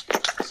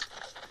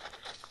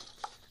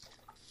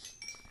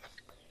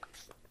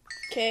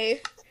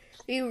 Okay.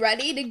 Are you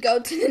ready to go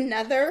to the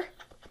nether?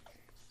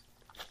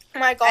 Oh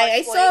my god.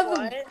 I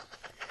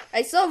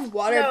still have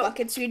water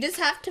buckets. We just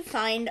have to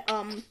find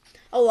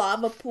a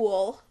lava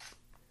pool.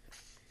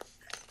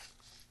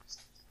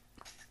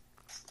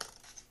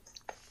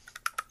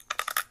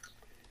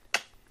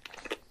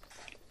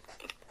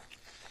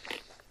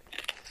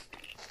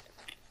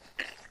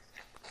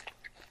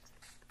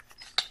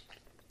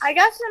 I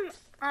got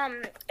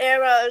some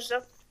arrows.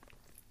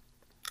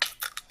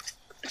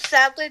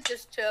 Sadly,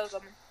 just 2 of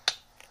them.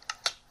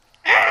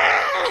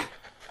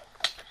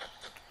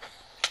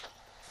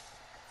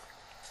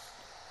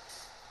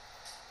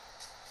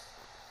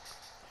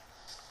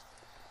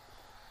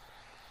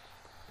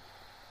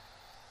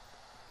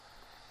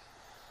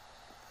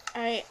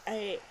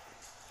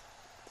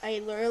 I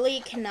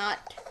literally cannot.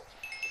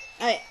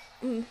 I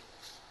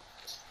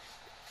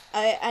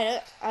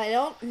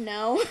don't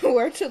know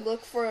where to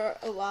look for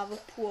a lava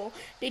pool.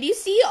 Did you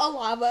see a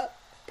lava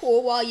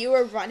pool while you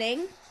were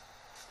running?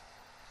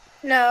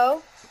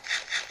 No.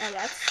 Oh,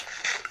 that's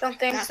Don't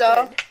think not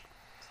so. good.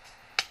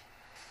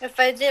 If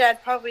I did,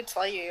 I'd probably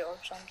tell you or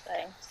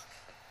something.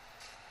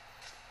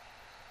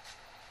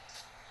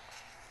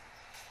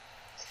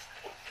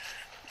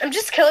 I'm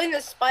just killing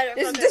this spider.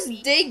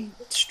 Just dig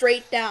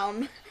straight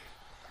down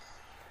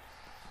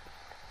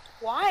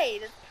Why?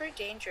 That's pretty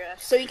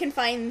dangerous. so you can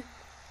find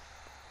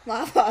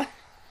lava.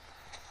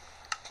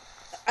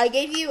 I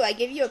gave you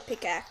a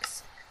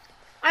pickaxe.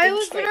 I Dig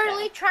was straight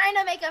literally down. trying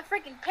to make a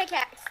freaking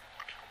pickaxe.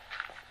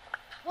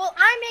 Well,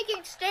 I'm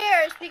making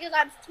stairs because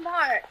I'm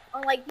smart,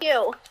 unlike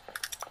you.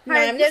 No,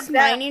 I'm just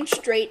mining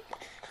straight.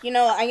 You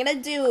know, I'm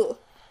gonna do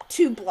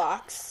 2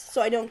 blocks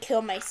so I don't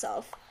kill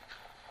myself.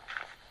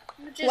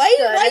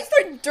 Why is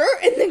there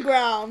dirt in the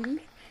ground?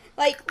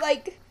 Like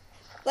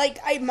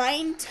I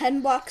mined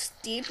 10 blocks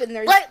deep and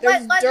there's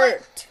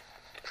dirt.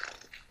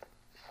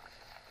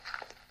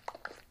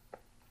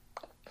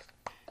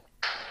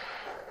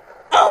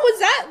 Oh,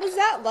 was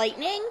that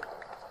lightning?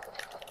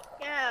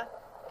 Yeah.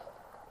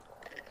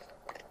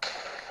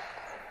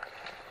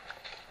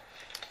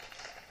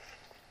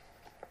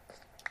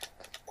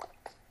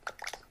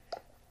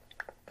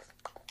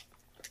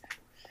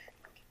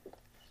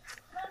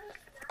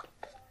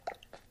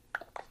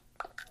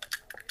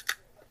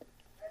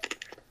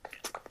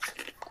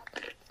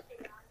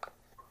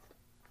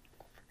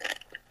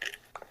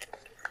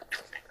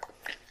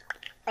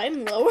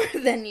 I'm lower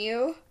than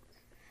you.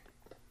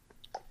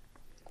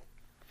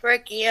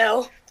 Frick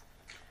you.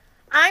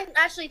 I'm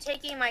actually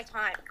taking my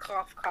time.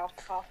 Cough, cough,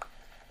 cough.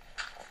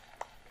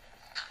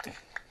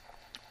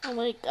 Oh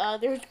my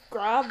god, there's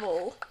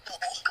gravel.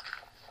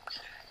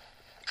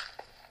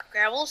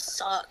 Gravel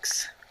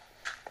sucks.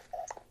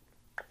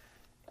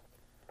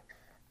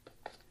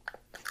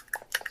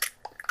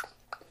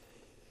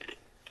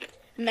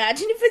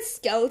 Imagine if a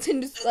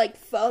skeleton just like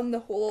fell in the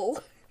hole.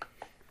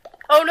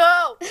 Oh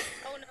no!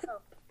 Oh no.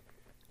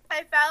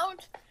 I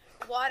found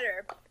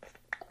water.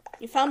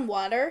 You found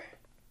water?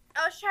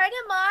 I was trying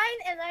to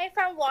mine and then I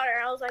found water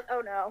and I was like, oh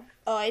no.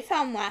 Oh, I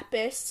found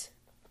lapis.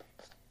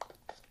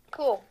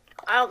 Cool.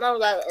 I don't know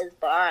what that is,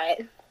 but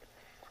alright.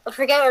 I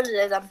forget what it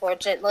is,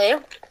 unfortunately.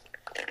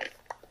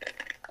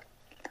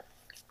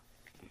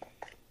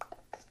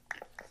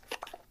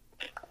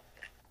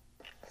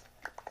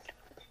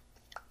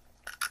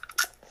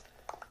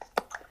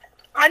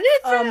 I need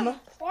some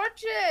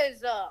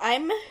torches.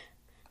 I'm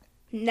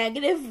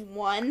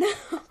 -1.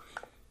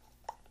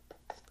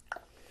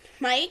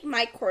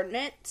 my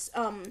coordinates,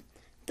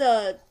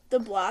 the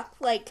block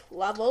like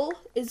level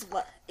is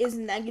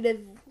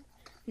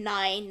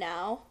 -9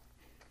 now.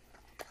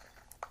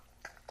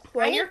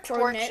 What are your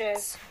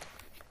coordinates?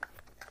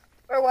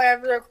 Or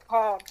whatever they're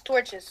called.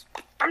 Torches.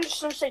 I'm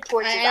just gonna say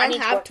torches. I don't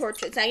have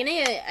torches. I'm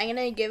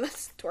gonna give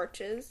us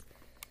torches.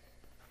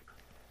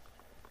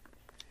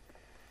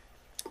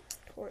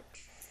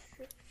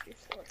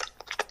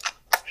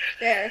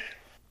 There.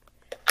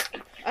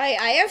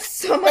 I have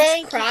so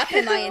much crap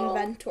in my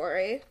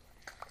inventory.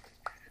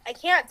 I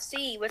can't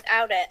see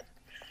without it.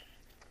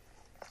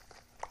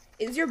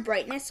 Is your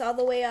brightness all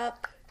the way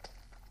up?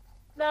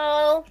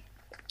 No,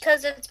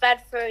 because it's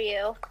bad for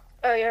you.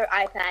 Or your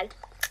iPad.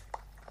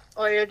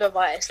 Or your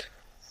device.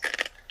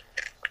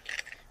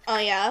 Oh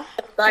yeah?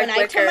 When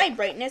I turn my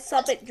brightness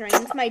up, it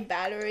drains my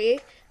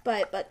battery.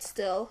 But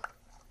still.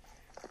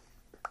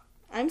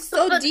 I'm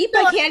so deep,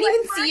 I can't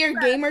even see your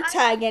gamer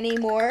tag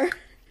anymore.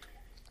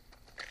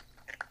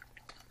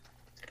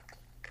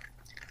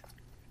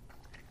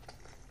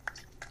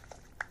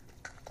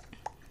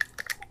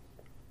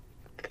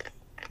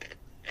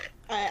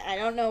 I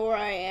don't know where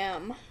I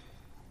am.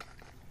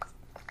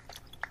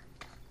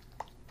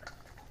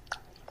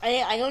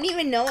 I don't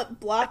even know what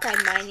block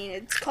I'm mining.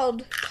 It's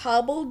called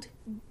Cobbled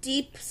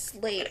Deep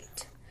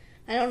Slate.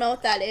 I don't know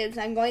what that is.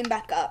 I'm going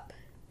back up.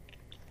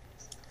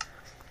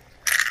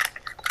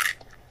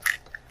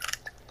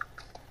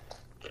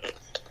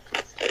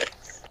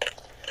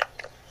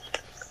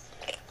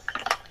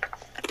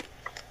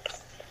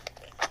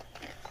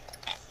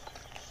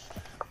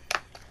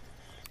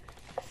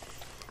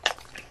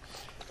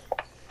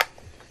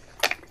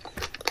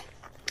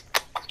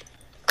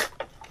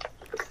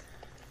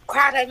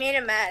 Crap, I made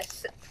a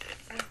mess.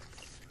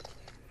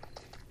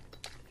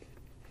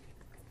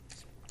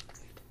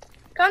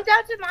 Come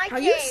down to my cave.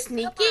 Are you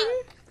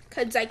sneaking?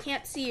 Because I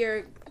can't see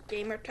your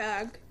gamer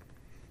tag.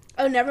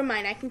 Oh, never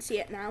mind. I can see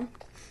it now.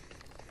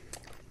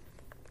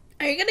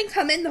 Are you going to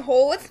come in the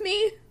hole with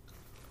me?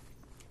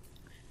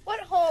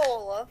 What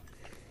hole?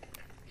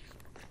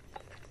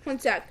 One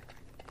sec.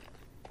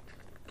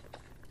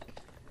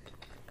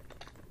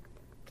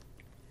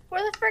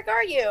 Where the frick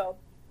are you?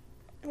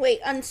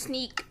 Wait,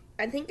 unsneak.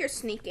 I think you're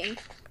sneaking.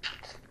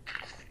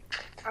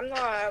 I'm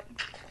not.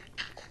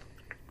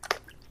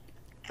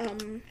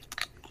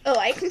 Oh,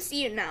 I can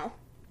see you now.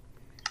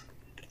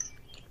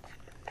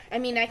 I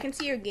mean, I can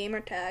see your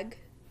gamer tag.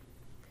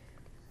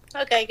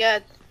 Okay,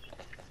 good.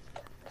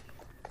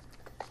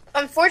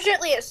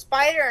 Unfortunately, a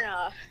spider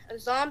and a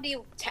zombie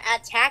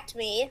attacked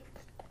me.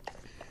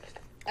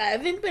 I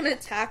haven't been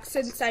attacked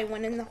since I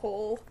went in the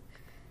hole.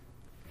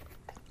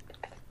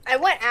 I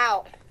went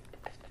out.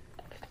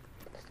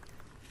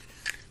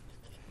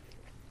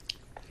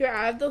 You're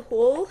out of the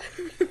hole?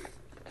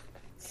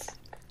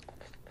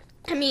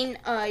 I mean,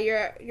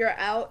 you're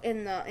out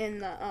in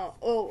the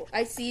oh,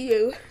 I see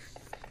you.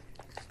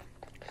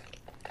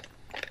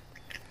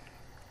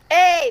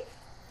 Hey!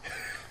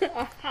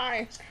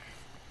 Hi.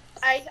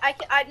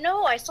 I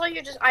know, I saw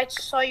your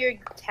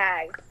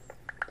tag.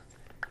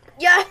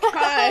 Yeah!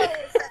 Hi.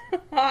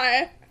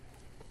 Hi.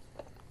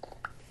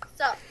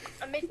 So,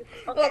 I'm making,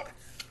 okay. Look,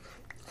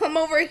 come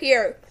over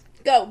here.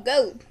 Go.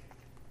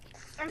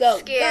 I'm Go,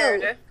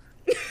 scared. go.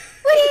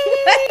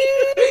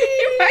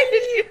 Why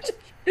did you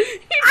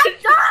I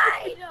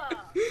died!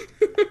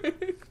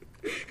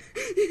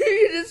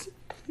 You just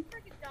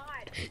freaking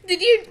died.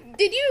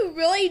 Did you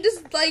really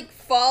just like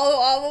fall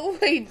all the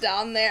way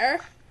down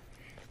there?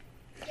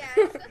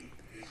 Yes.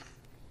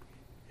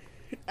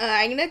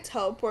 I'm gonna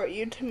teleport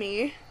you to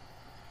me.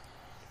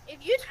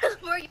 If you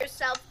teleport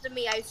yourself to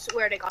me, I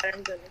swear to God,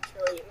 I'm gonna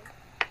kill you.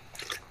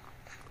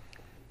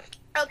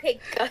 Okay,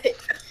 good.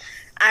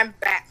 I'm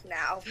back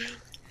now.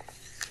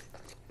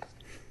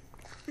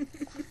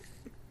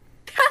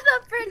 How's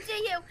that friend to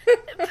you?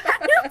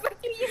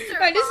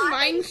 I just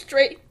mined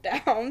straight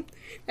down.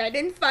 I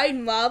didn't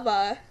find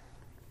lava.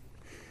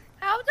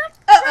 How the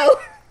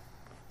Uh-oh.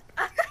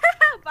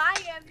 Bye,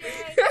 MJ.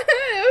 It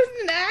was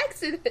an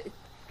accident.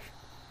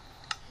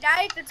 Now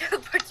you have to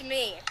teleport to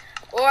me.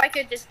 Or I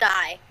could just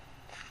die.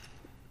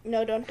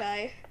 No, don't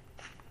die.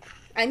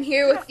 I'm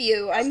here with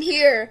you. I'm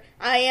here.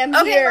 I am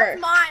Okay, here.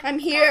 that's mine. I'm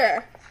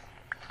here.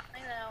 I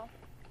know.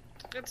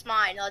 It's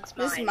mine. It's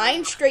mine. Just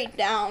mine straight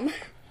down.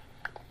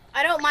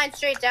 I don't mind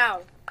straight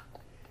down.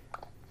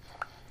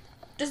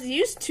 Just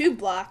use 2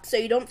 blocks so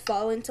you don't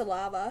fall into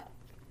lava.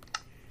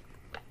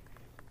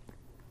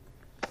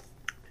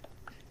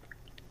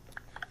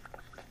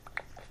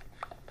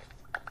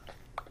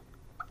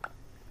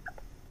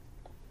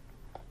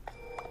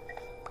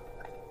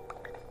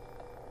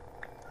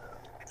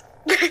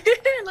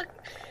 Look,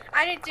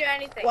 I didn't do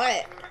anything.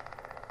 What?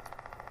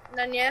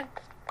 None yet.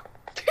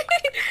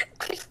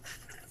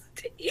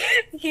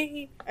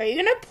 Are you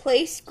gonna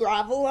place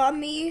gravel on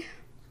me?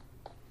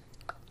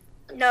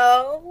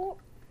 No.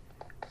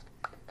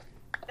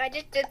 I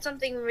just did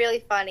something really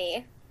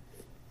funny.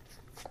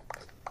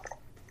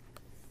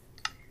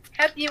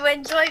 Hope you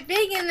enjoy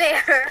being in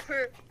there.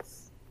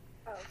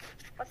 Oh,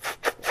 what's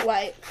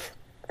What?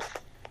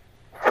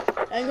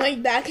 I'm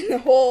going back in the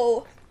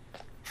hole.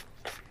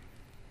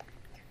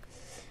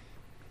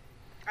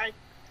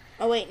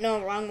 Oh wait,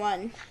 no, wrong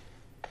one.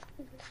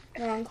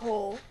 Wrong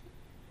hole.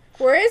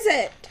 Where is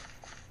it?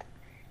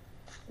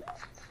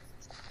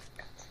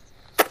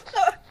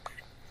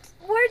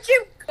 Where'd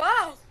you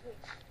go?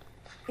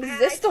 Is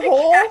this the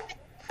hole?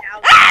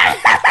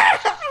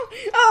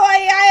 Oh, I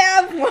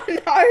have 1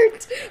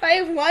 heart. I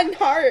have 1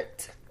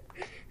 heart.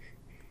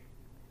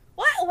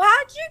 What?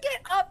 How'd you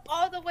get up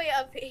all the way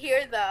up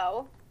here,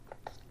 though?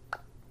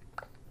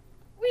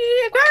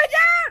 We're going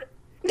down!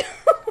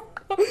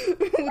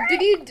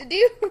 Did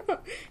you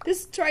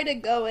just try to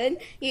go in?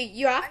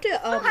 You have to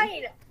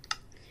I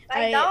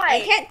I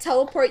died. can't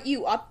teleport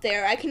you up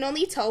there. I can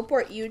only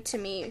teleport you to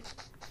me.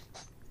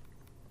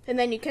 And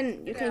then you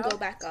can go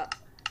back up.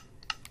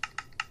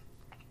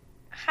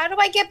 How do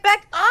I get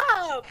back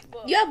up?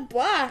 You have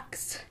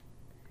blocks.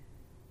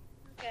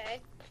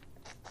 Okay.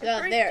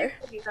 Oh, there.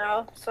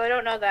 Though, so I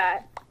don't know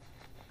that.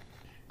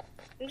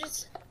 I'm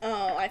just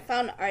Oh, I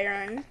found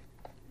iron.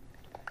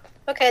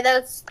 okay.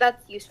 That's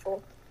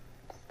useful.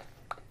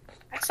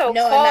 That's so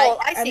No, cold.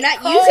 I'm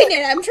not using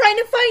it. I'm trying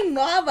to find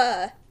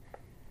lava.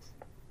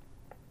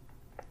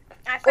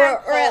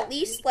 Or at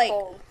least like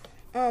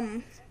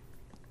I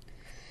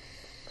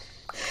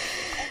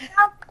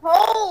found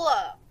coal.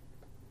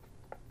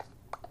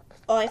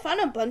 Oh, I found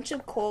a bunch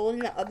of coal in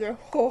the other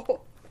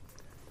hole.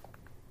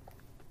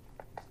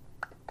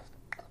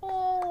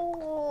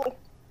 Coal.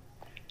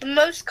 The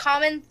most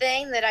common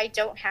thing that I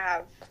don't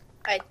have,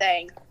 I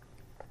think.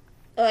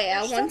 Oh yeah,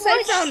 There's so once I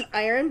much. found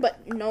iron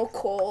but no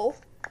coal.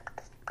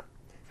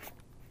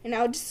 And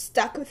I was just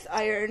stuck with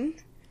iron.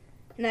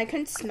 And I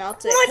couldn't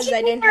smelt it because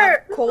I didn't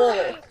have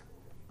coal.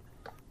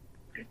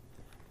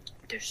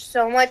 There's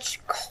so much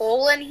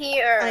coal in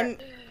here.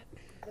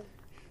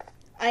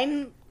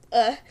 I'm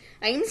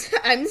just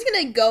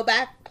gonna go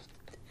back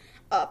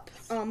up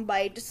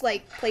by just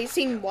like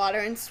placing water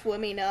and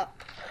swimming up.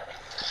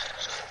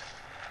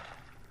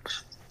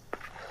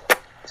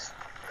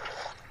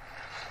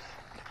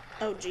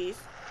 Oh jeez.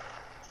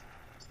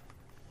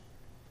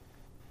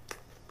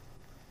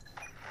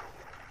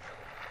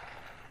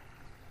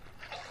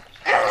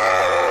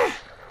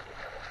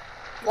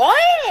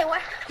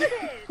 What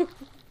happened?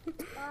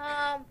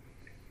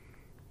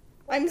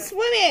 I'm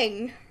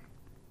swimming.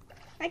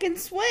 I can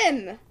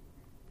swim.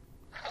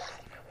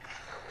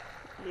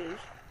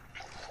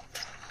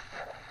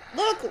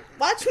 Look,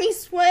 watch me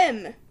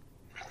swim.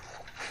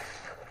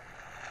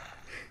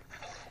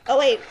 Oh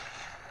wait.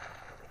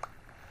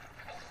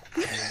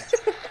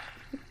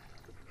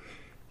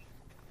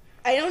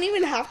 I don't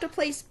even have to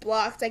place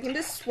blocks. I can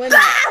just swim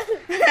up.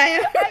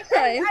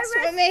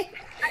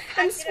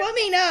 I'm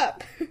swimming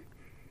up.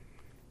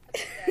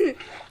 Do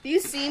you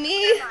see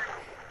me?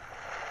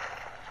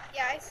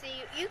 Yeah, I see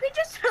you. You can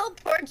just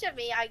teleport to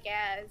me, I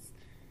guess.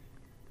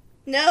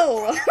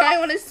 No, I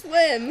want to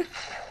swim.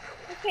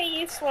 Okay,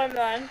 you swim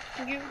then.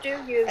 You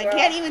do you. I Girl.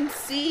 can't even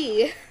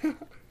see.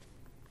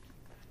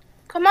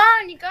 Come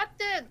on, you got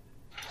this.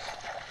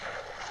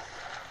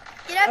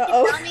 Get up,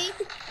 Uh-oh. you dummy.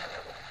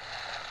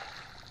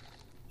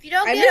 If you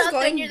don't I'm get just up,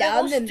 going then you're the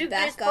down most and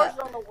stupidest back up.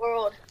 person in the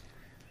world.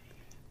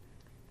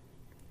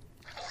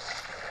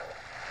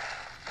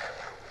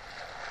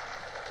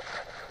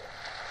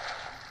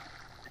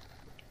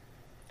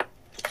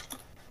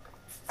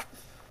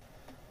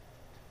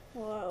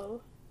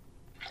 Whoa.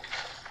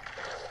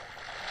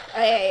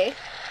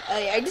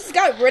 I just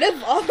got rid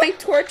of all my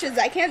torches.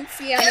 I can't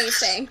see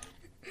anything.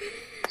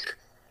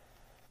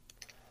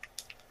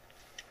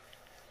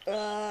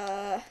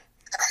 I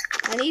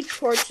need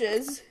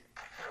torches.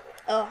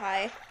 Oh,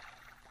 hi.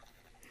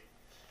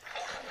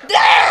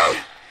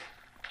 Ah!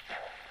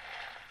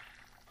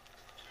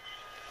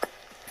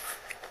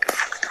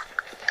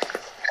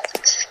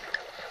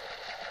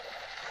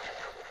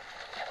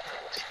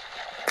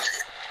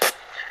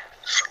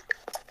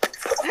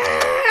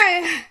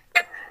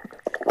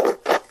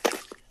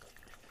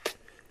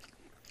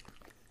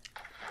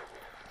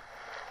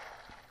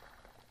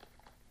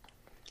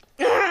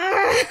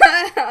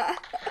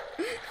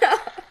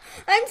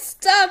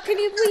 up. Can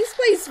you please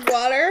place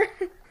water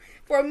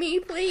for me,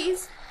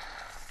 please?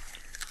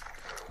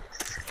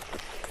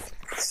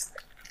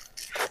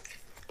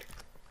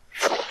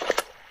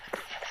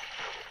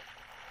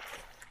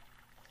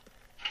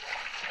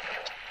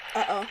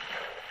 Uh-oh.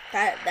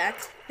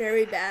 That's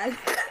very bad.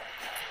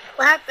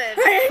 What happened?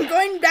 I'm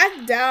going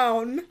back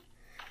down.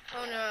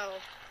 Oh no.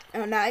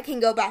 Oh, now I can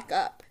go back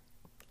up.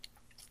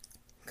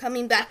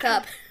 Coming back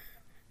up.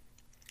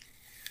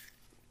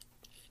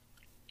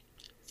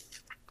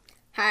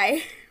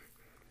 Hi.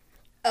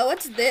 Oh,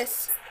 what's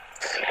this?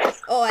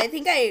 Oh, I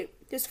think I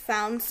just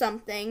found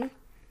something.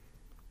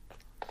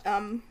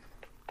 I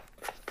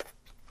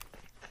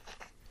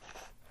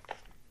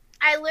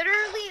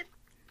literally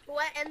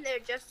went in there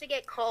just to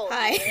get cold.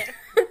 Hi.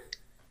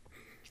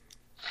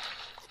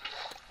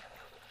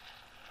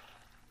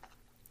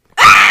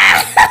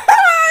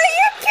 Are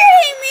you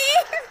kidding me?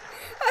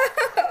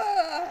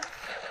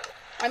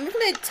 I'm just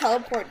gonna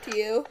teleport to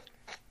you.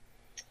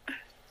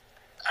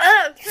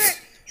 Oh, sure.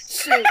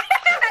 Shoot.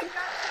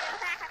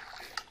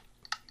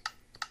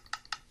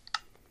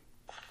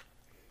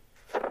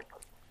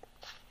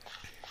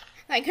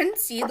 I couldn't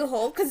see the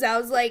hole because I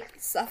was like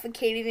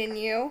suffocating in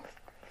you.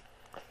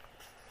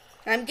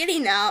 I'm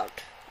getting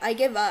out. I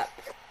give up.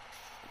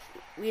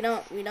 We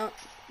don't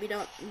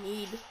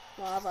need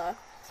lava.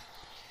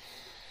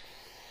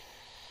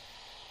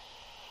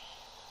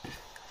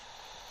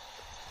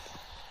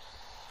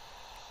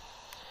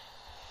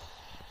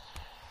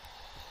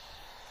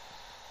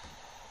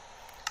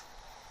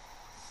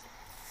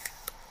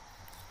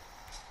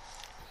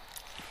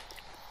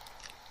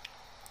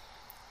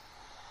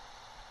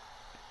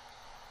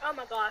 Oh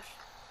my gosh.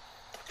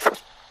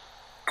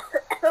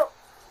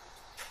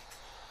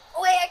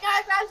 Wait, I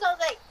gotta grab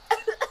something.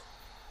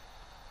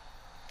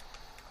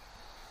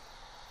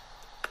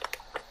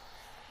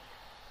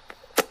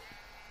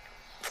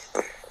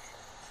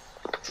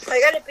 I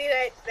gotta be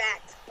right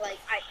back. Like,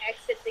 I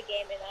exit the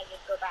game and I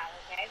just go back,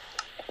 okay?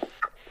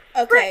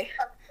 Okay.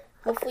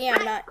 Hopefully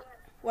I'm not.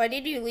 Why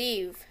did you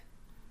leave?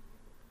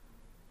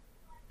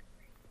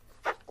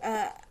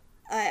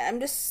 I'm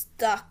just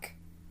stuck.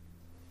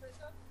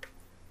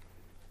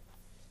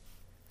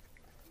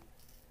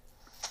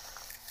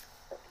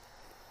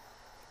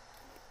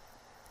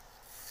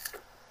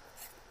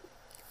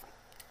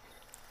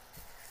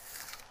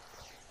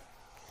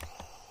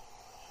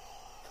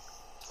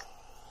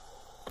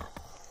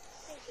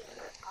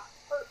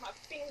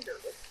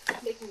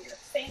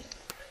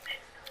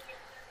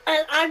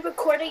 And I'm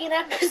recording an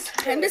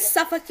episode. I'm just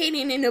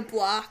suffocating in a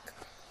block.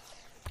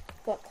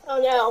 Look.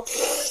 Oh no.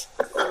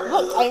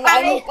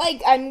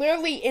 Look, I'm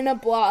literally in a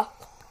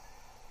block.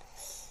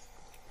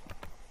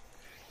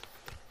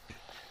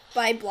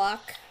 By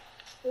block.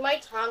 My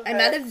tongue hurts. I'm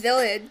at a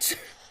village.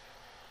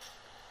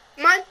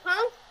 My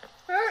tongue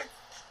hurts.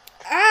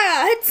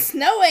 Ah, it's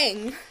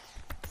snowing.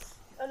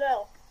 Oh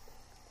no.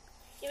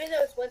 Even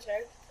though it's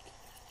winter.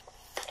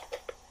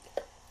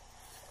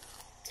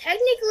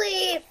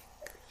 Technically,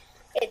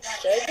 it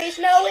should be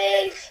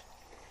snowing.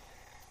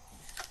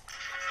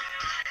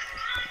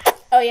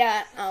 Oh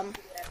yeah,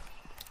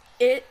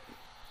 it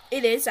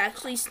is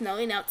actually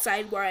snowing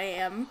outside where I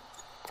am.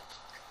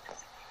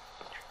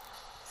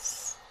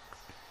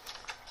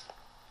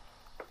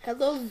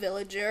 Hello,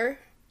 villager.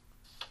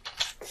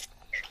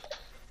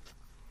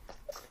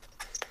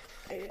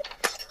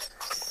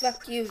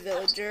 Fuck you,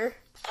 villager.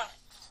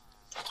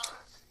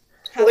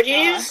 What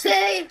did you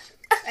say?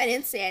 I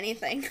didn't say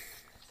anything.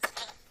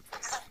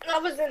 That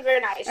wasn't very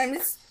nice. I'm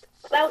just.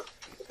 That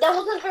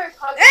wasn't very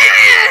positive.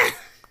 Ah!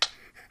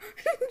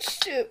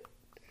 Shoot.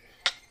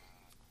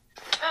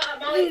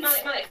 Molly,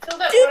 fill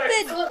that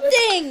Stupid water.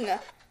 thing!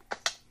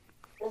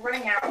 We're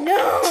running out.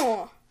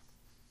 No!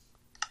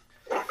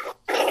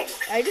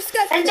 I just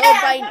got And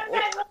killed by an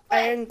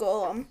iron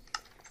golem.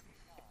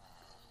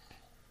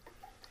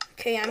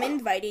 Okay, I'm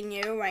inviting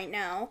you right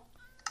now.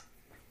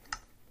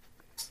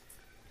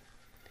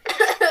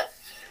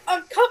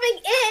 I'm coming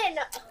in!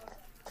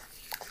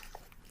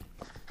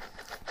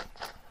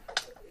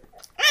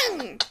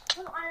 I'm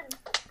on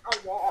a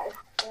wall.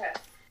 Yeah.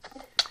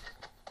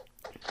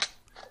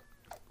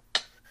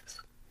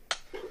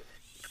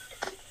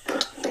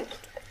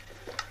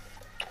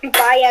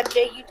 Bye, MJ,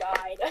 you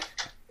died.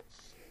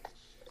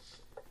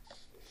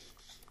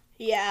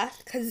 Yeah,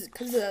 cause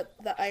of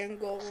the iron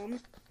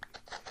golem.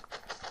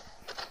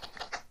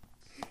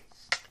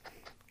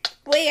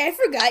 Wait, I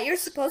forgot you're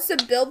supposed to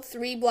build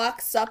 3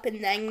 blocks up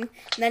and then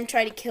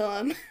try to kill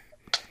him.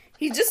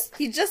 He just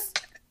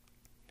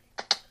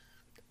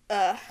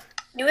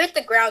You hit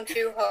the ground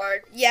too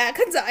hard. yeah,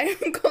 cause the iron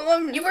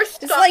golem You were just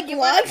stuck. like You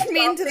were launched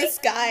me into the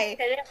stopping, sky.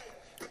 hit it,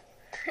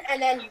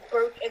 and then you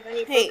broke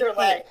Hey, your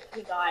leg.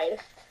 You died.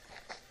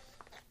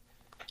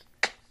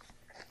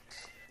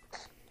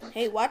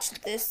 Hey, watch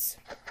this.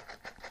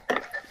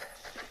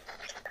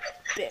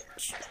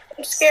 Bitch.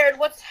 I'm scared.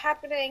 What's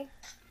happening?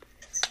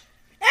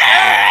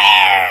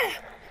 I'm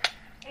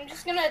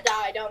just gonna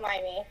die. Don't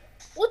mind me.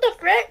 What the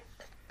frick?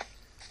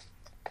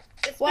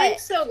 It's What? been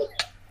so.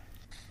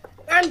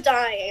 I'm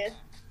dying.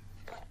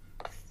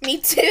 Me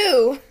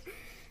too.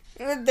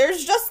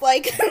 There's just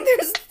like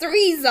there's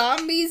 3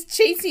 zombies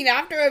chasing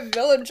after a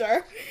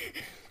villager.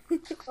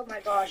 Oh my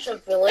gosh, a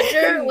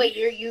villager? Wait,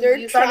 They're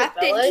you found a trapped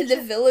village? into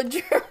the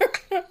villager.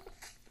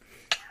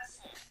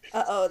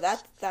 Uh-oh,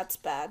 that's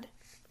bad.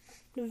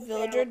 The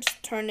villager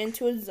just turned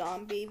into a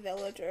zombie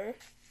villager.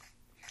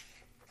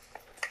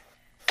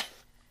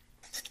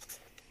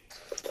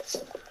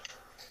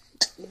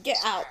 Get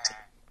out.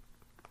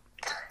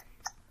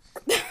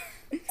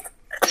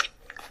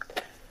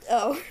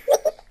 Oh.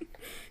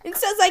 It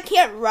says I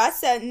can't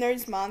rush it and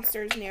there's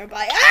monsters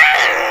nearby.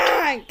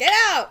 Ah! Get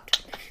out!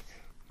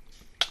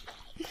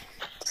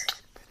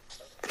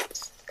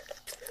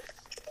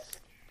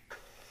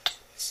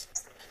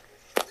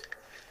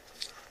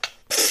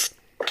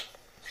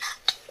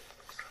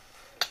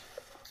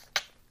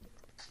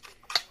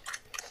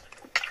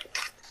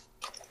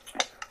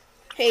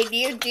 Hey,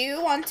 do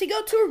you want to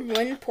go to a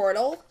ruined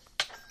portal?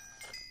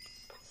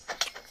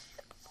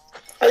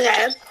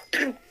 Okay.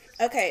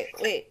 Okay,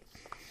 wait.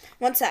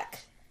 One sec.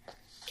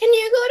 Can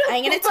you go to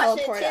I'm gonna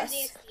teleport us.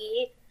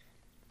 DC?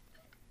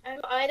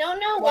 I don't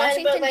know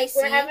Washington, why, but like DC?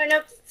 we're having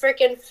a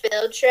freaking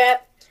field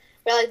trip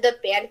where like the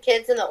band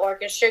kids and the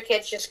orchestra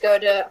kids just go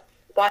to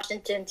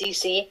Washington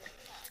DC.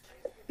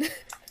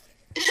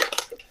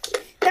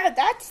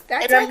 That's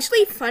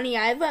actually funny.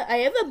 I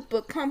have a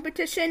book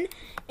competition,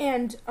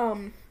 and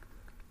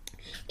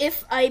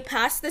if I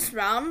pass this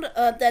round,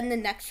 then the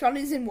next round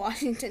is in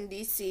Washington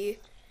D.C.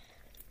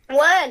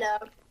 When?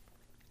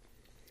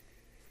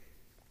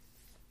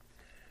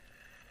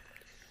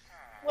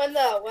 When?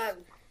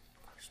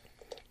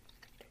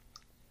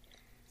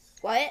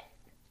 What?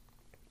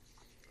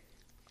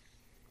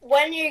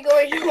 When are you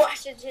going to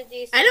Washington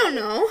DC? I don't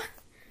know.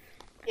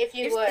 If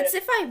you would. It's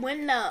if I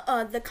win the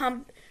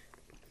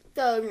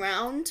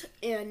round,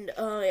 and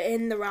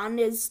the round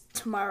is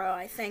tomorrow,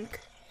 I think.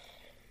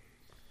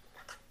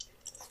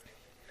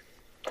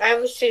 I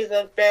wish you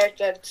the very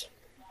good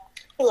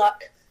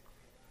luck.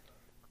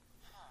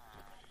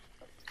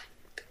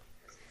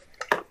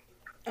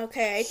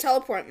 Okay, I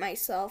teleport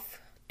myself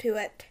to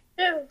it.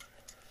 Ew.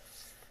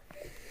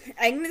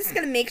 I'm just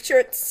gonna make sure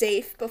it's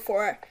safe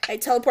before I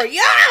teleport.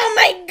 Yeah, oh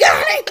my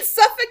god, I'm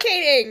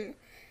suffocating!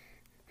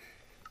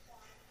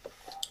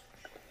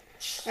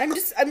 I'm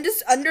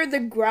just under the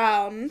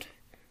ground.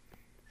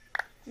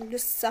 I'm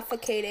just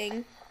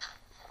suffocating.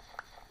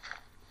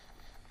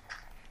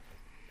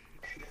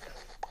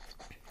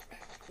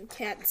 I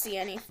can't see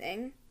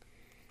anything.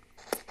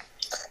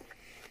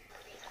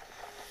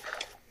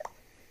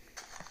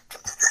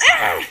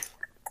 Ah!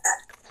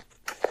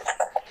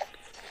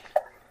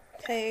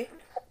 Okay.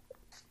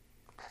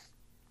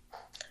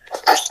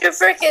 Your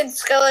freaking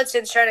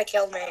skeleton's trying to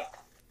kill me.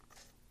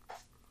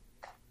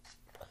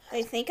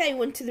 I think I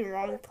went to the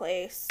wrong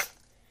place.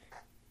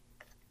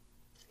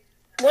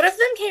 One of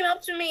them came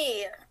up to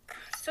me.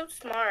 So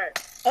smart.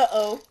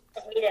 Uh-oh.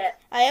 I hate it.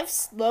 I have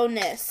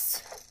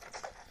slowness.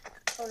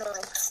 Oh no,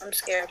 I'm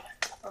scared.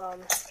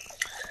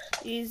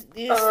 These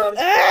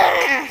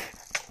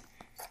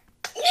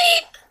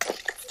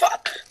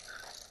Fuck.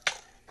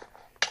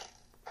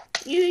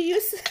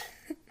 You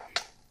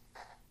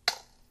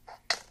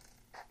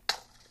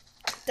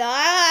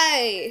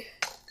die.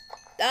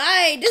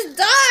 Just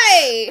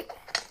die.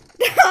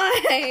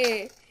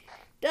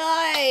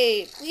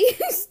 Die.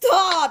 Please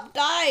stop.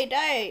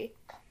 Die.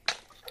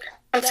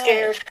 I'm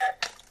scared.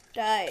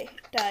 Die.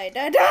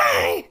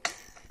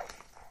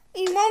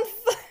 He won't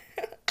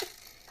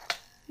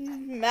He's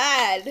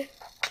mad.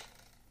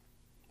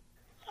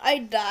 I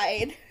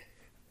died.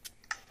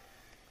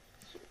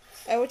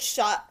 I was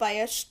shot by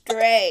a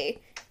stray.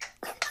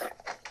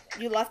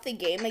 You left the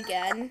game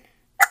again?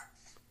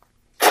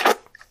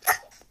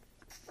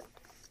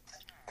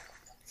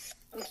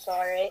 I'm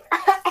sorry.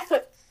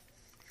 Do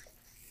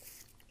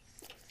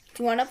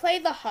you want to play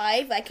the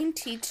Hive? I can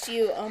teach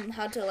you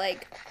how to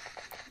like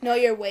know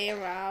your way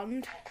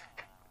around.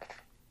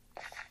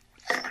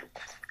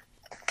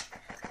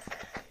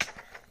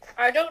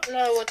 I don't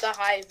know what the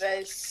Hive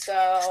is,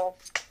 so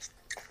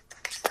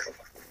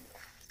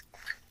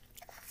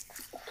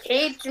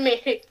teach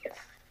me.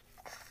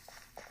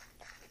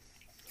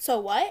 So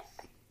what?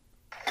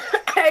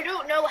 I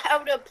don't know how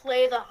to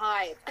play the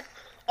Hive.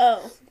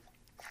 Oh.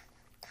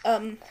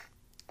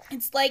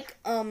 It's like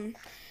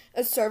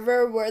a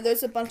server where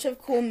there's a bunch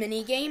of cool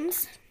mini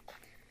games.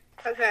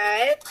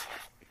 Okay.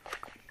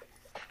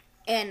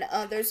 And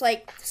there's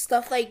like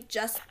stuff like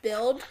Just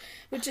Build,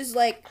 which is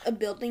like a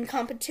building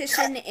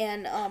competition,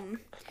 and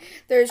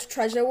there's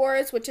Treasure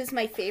Wars, which is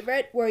my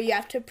favorite, where you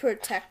have to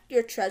protect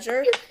your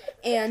treasure,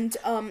 and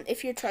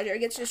if your treasure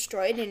gets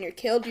destroyed and you're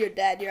killed, you're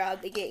dead, you're out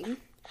of the game.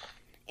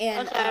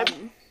 And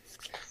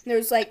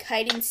there's like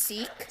Hide and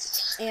Seek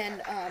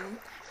and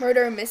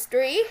Murder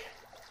Mystery.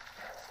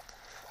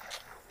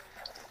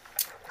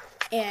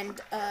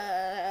 And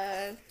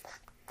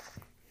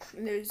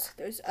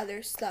there's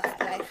other stuff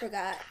that I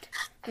forgot.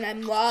 And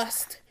I'm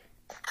lost.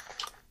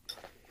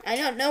 I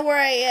don't know where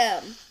I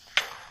am.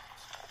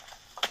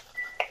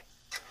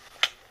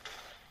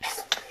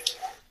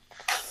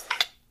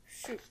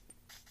 Shoot.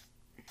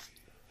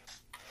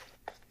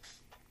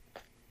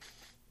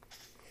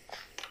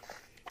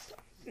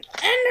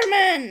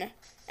 Enderman!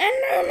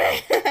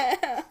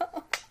 Enderman!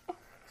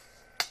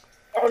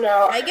 Oh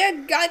no. I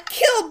got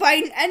killed by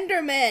an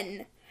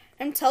Enderman!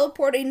 I'm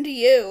teleporting to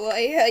you.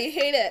 I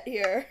hate it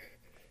here.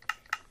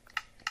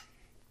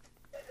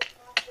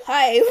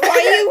 Hi,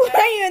 why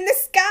are you in the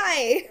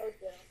sky?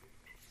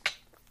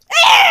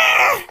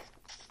 Ah!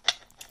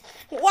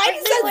 Why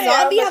does that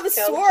zombie have a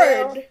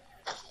sword?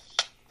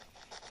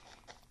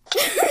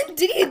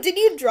 Did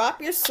you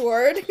drop your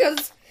sword?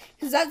 Because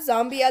that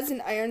zombie has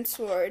an iron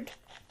sword.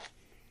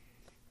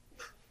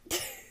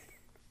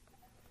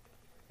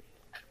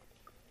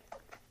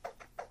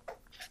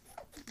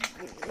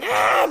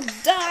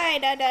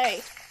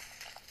 Die.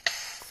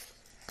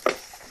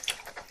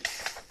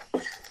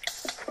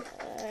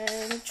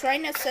 I'm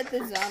trying to set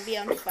the zombie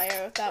on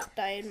fire without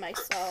dying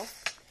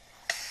myself.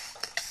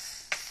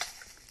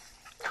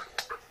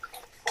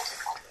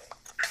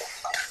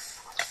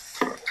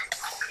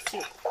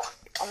 Shoot.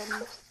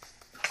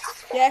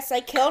 Yes,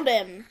 I killed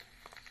him.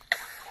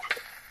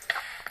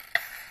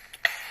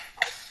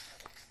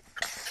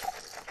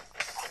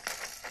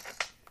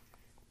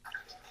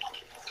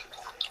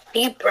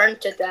 He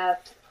burned to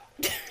death.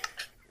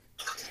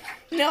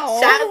 No.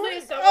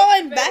 Sadly,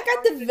 I'm back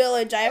at the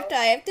village. I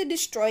have to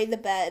destroy the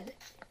bed.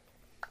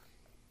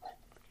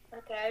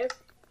 Okay.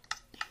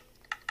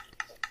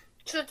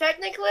 So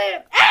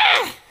technically,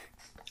 Ah!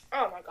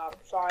 oh my god,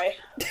 I'm sorry.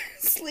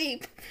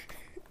 Sleep.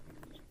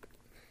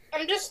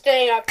 I'm just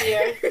staying up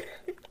here.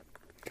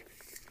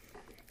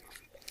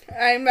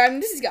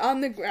 I'm just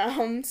on the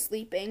ground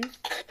sleeping.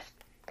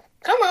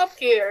 Come up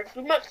here. It's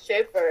much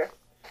safer.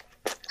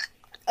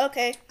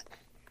 Okay.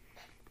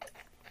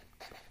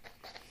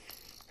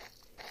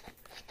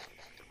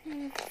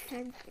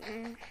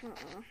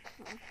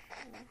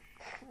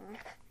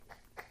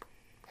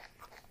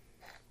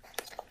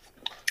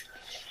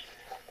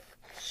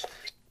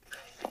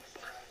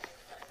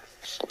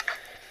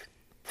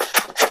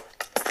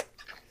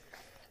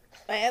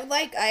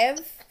 I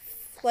have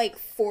like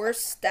 4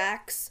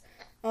 stacks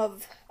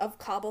of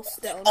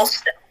cobblestone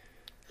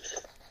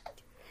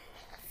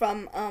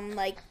from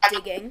like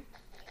digging.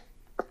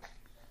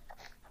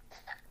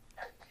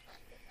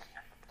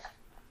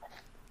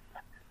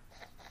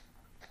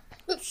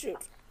 Oops, shoot.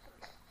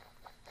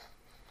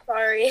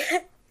 Sorry.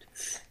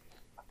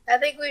 I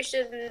think we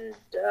shouldn't,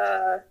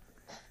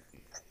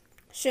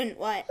 Shouldn't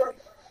what?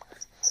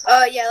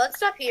 Yeah, let's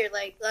stop here.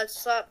 Like, let's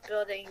stop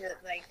building it,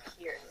 like,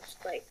 here. Let's,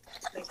 like,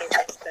 make it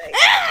this big.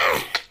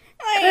 Ah!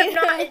 If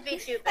not, it'd be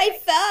too big. I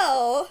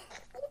fell.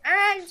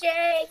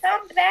 MJ,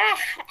 come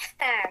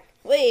back.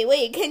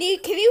 Wait, can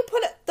you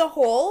put the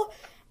hole,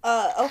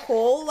 a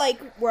hole like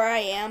where I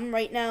am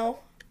right now?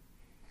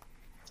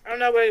 I don't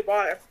know where you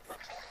are.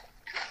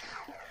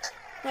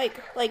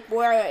 Like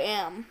where I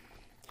am.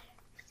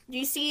 Do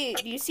you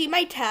see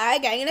my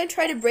tag? I'm gonna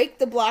try to break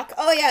the block.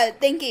 Oh yeah,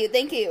 thank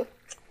you.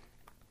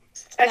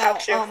 I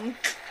got you.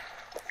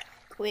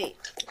 Wait.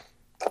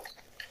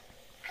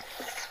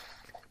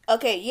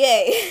 Okay,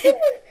 yay.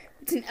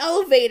 It's an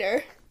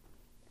elevator.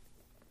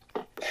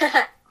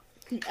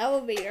 An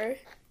elevator.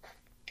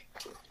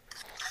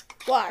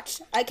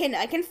 Watch, I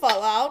can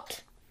fall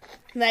out,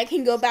 and then I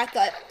can go back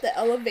up the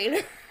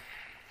elevator.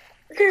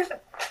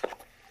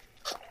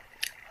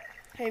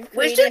 I've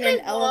created an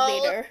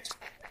elevator.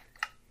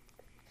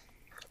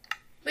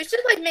 We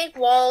should like make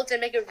walls and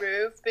make a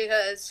roof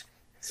because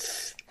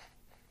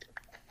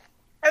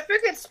a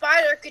freaking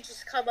spider could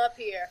just come up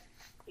here.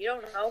 You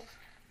don't know.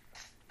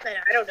 And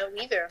I don't know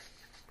either.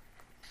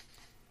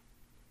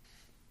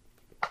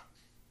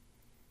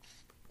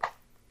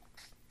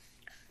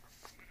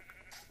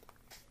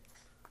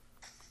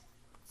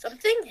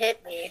 Something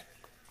hit me.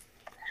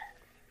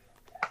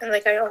 And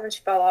like I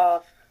almost fell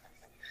off.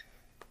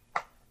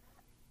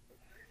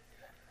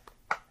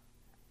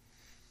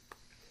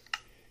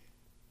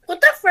 What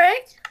the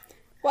frick?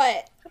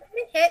 What?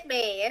 Something hit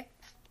me.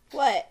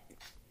 What?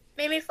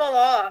 Made me fall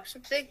off.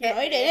 Something hit me. No,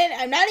 I didn't.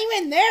 I'm not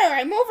even there.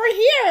 I'm over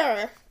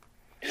here.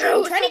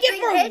 No, I'm trying to get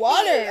something more hit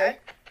water. me.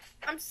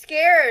 I'm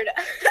scared.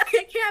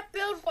 I can't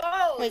build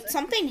walls. Wait,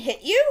 something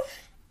hit you?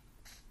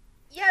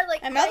 Yeah,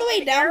 like I'm all the like way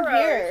an down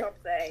arrow here. Or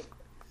something.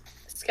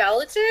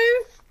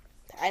 Skeleton?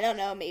 I don't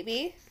know,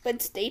 maybe. But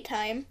it's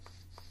daytime.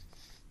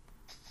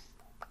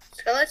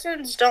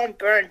 Skeletons don't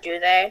burn, do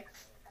they?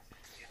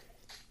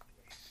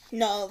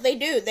 No, they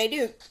do. They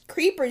do.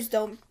 Creepers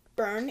don't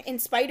burn,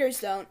 and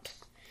spiders don't.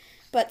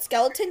 But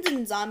skeletons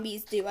and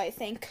zombies do, I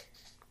think.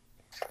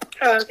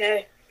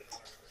 Okay.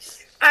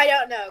 I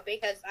don't know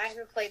because I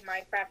haven't played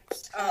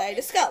Minecraft. I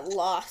just got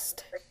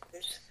lost. You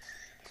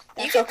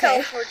That's can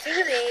okay. teleport to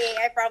me.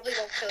 I probably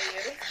won't kill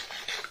you.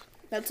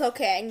 That's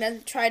okay. I'm gonna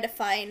try to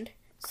find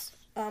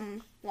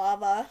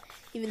lava,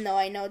 even though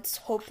I know it's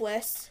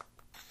hopeless.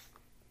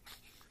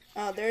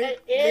 Oh,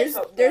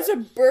 there's a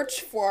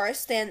birch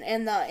forest,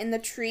 and the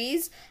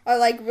trees are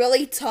like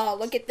really tall.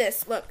 Look at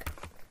this. Look.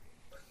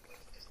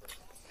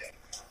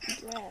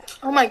 Yeah.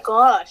 Oh my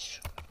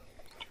gosh.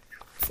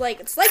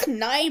 It's like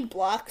 9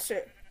 blocks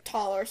or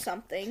tall or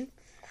something.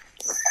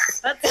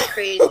 That's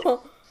crazy.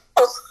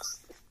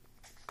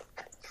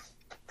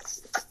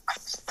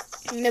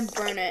 I'm gonna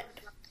burn it.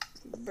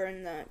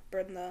 Burn the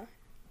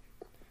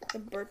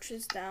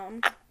birches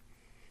down.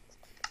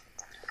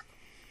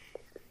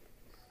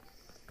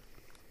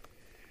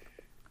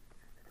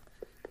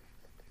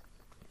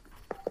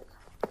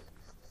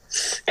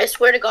 I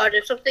swear to God,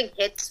 if something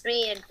hits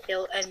me and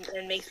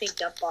makes me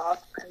jump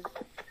off,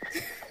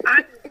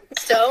 I'm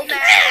so mad.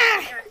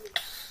 I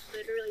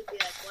literally be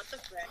like, what the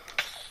frick?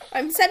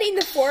 I'm setting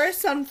the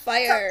forest on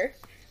fire.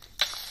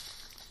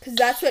 Because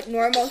that's what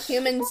normal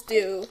humans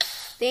do.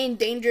 They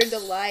endanger the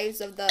lives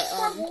of the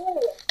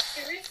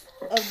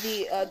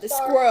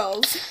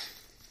squirrels.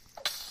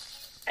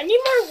 I need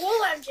more wool,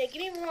 MJ.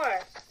 Give me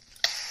more.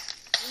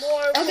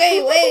 More wool.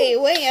 Okay,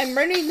 wait. I'm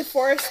burning the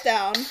forest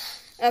down.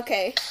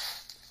 Okay.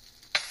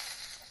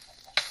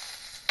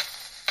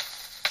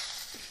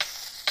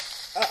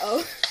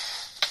 Uh-oh.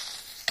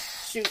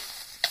 Shoot.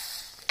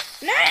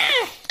 Nah!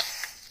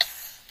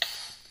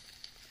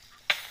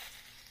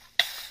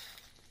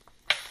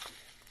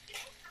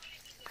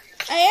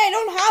 I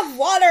don't have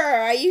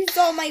water. I used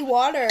all my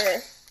water.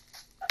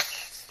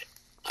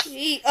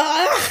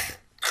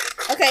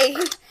 Okay,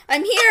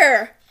 I'm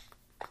here.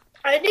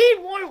 I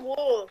need more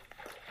wool.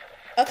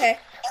 Okay.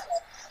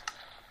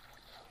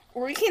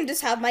 Or you can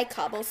just have my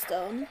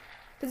cobblestone.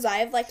 Because I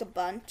have like a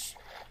bunch.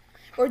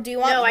 Or do you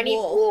want wool? No, I need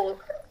wool.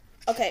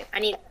 Okay. I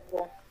need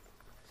wool.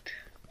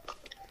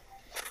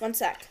 1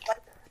 sec.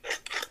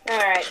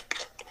 Alright.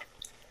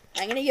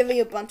 I'm gonna give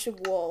you a bunch of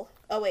wool.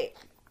 Oh, wait.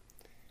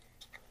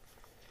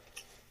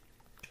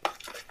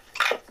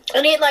 I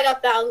need like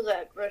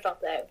 1,000 or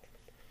something.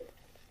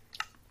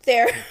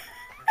 There.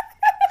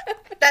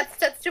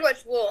 That's too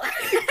much wool. No,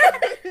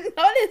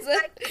 it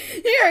isn't.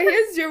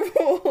 Here's your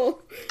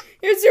wool.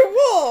 Here's your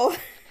wool.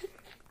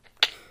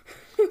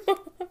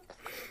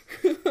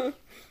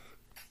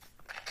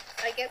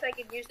 I guess I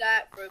could use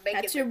that for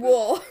making. That's your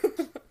wool.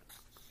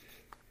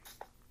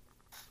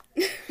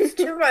 It's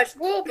too much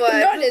wool, but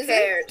No, it who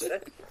cares?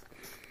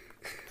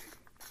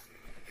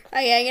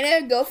 Okay, I'm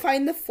gonna go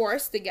find the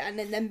forest again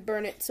and then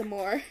burn it some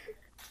more.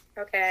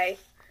 Okay.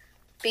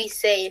 Be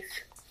safe.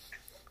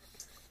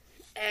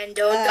 And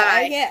don't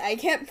die. I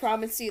can't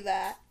promise you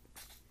that.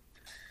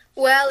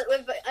 Well,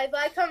 if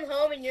I come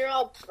home and you're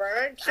all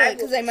burnt,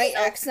 Because I might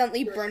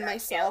accidentally burn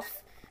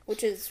myself,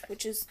 which is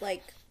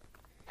like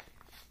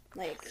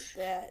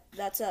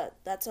that's a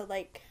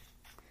like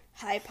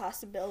high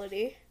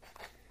possibility.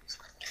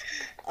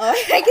 Oh,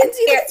 I can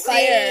see the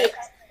fire.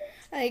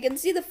 I can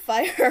see the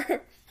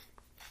fire.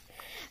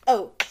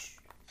 Oh,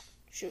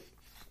 shoot.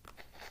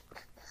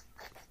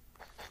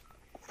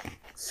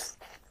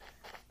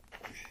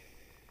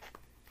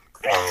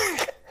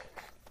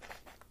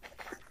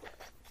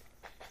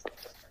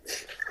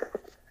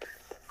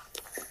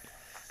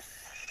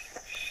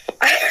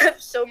 I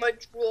have so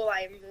much wool,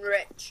 I am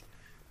rich.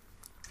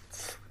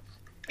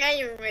 I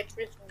am rich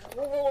with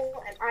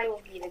wool, and I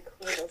will be the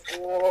queen of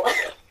wool.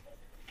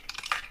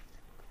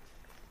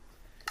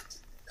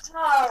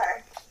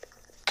 Car.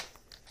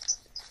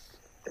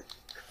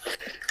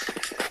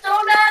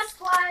 Don't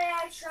ask why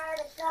I try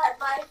to cut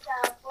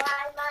myself, or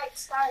I might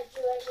start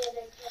doing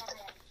it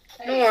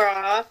again.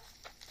 Nora.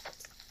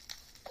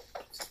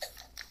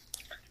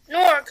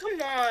 Nora,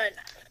 come on.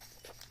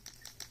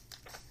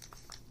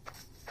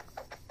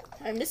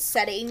 I'm just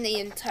setting the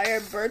entire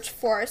birch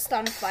forest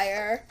on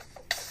fire.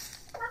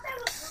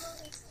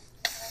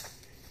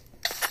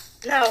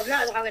 No, I'm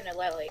not talking to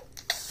Lily.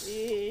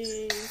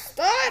 Jeez.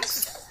 Stop!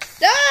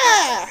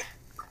 Stop!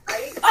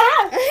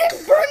 I'm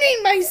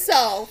burning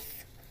myself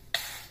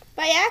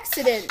by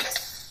accident.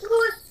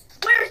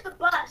 Where's the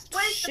bus?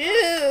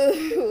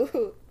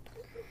 Shoot!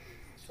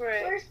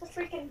 Where's the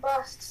freaking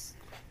bus?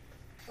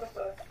 I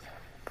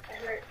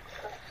heard.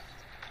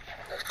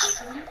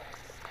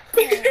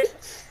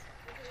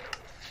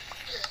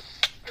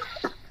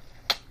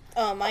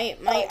 Oh,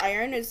 my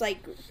iron is like,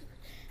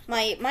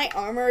 my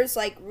armor is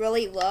like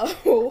really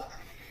low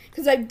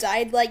because I've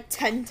died like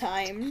 10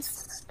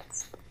 times.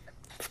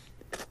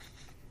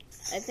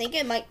 I think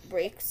it might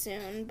break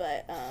soon,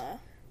 but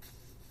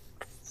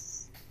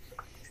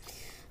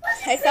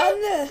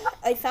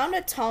I found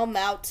a tall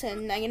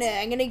mountain. I'm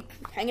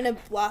gonna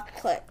block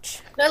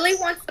Clutch. Lily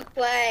wants to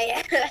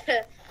play.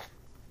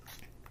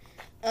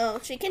 Oh,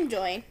 she can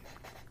join.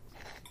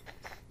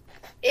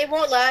 It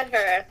won't let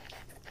her.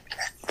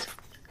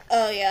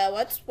 Oh yeah,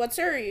 what's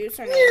her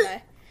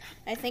username?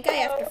 I think I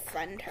have to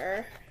friend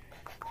her.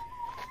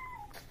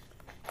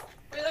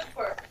 What are you looking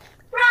for?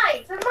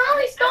 Right, so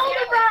Molly stole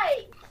the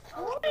right.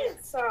 What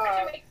is I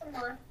can make some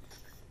more.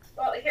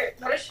 Well, here,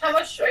 how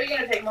much are you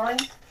going to take, Molly?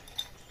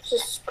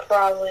 Just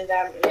probably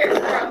that. Here,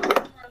 take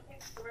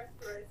the rest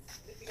of it.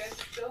 If you guys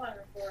are still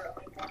hungry for it, I'll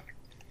make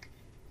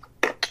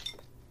more.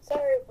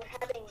 Sorry, we're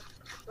having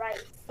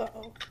rice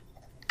Uh-oh.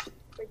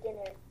 for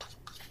dinner.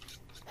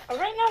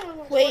 Right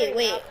now,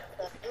 Wait.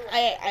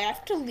 I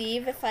have to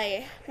leave if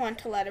I want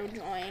to let her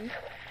join.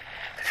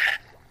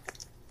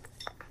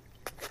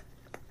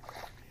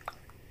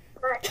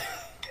 Right.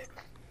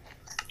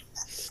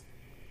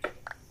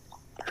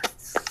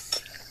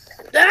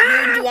 Do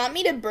you want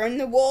me to burn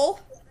the wool?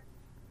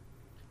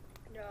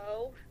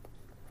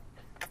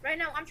 I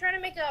know. I'm trying to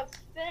make a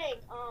thing.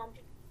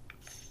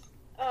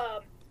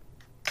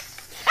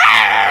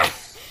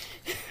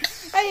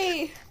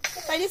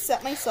 I just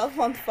set myself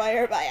on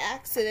fire by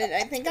accident.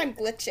 I think I'm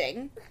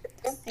glitching.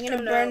 I'm gonna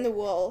Oh, no. burn the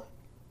wool.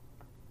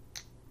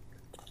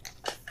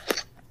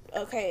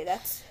 Okay,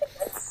 that's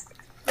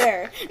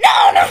there.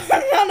 No,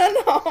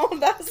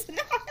 that's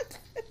not.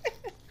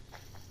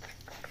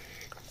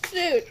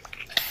 Shoot.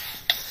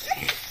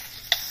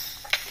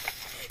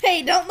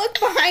 Hey, don't look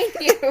behind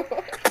you.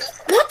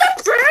 What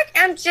the frick,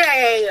 MJ?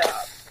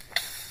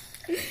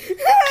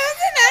 That was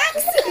an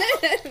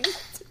accident.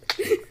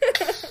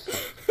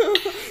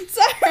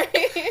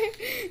 Sorry.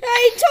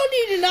 I told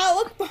you to not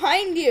look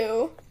behind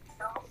you.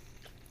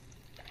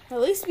 At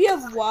least we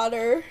have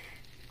water.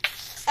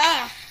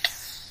 Ah.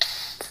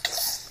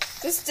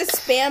 Just to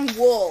spam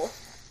wool.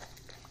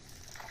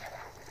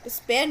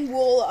 Just spam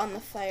wool on the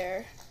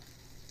fire.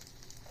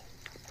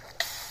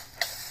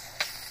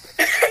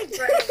 I'm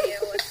burning you.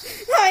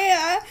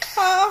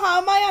 How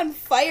am I on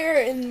fire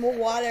in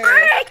water?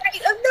 Frick!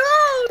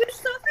 No! There's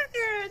stuff in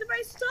there! There's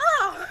my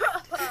stuff!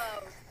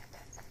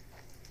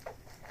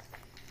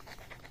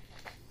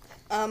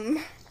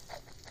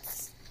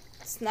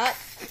 It's not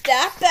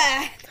that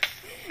bad.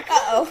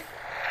 Uh-oh.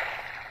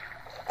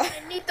 I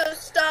need those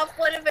stuff.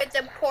 What if it's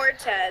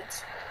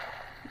important?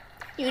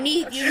 You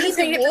need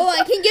the wool?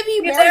 I can give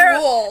you Is more there-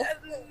 wool.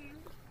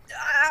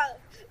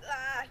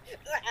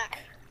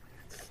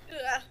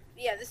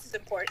 Yeah, this is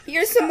important.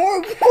 Here's some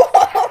more wool.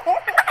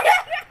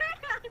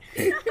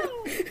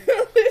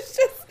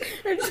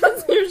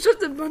 there's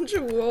just a bunch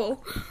of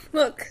wool.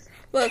 Look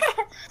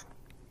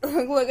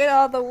at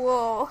all the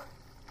wool.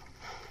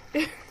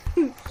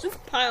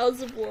 Just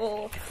piles of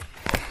wool.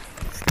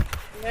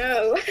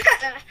 No.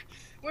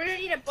 We're gonna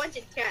need a bunch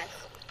of chests.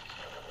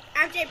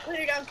 MJ, put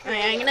it on.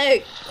 Alright, I'm gonna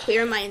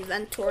clear my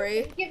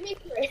inventory. Give me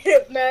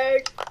creative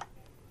mode.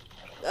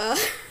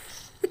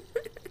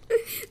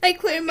 I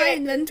cleared my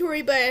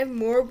inventory, but I have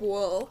more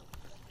wool.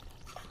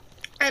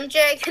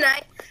 MJ, can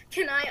I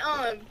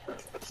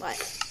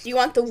What? Do you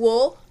want the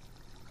wool?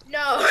 No.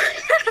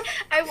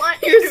 I want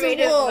Here's the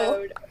creative wool.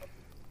 mode.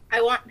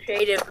 I want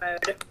creative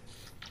mode.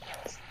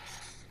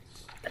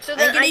 So I'm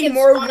then I getting can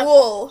more spawn a-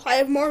 wool. I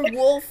have more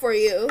wool for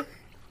you.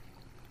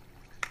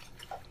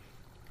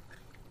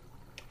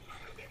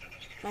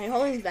 My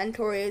whole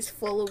inventory is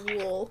full of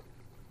wool.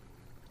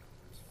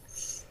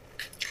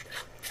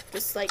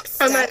 Just like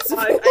Oh my stacks of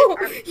God, wool.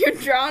 You're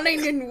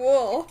drowning in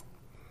wool.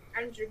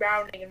 I'm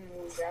drowning in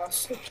wool now.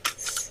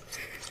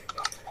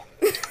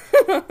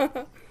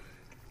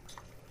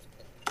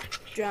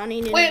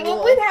 Drowning in Wait, wool.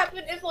 what would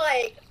happen if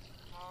like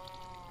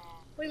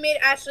we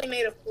actually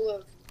made a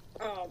pool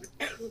of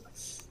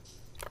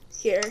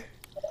Here.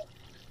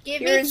 Give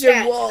Here's me your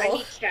chest. wool. I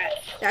need chest.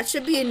 That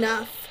should be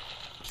enough.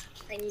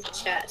 I need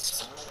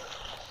chest.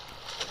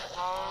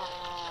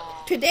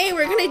 Today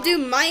we're gonna do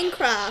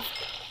Minecraft.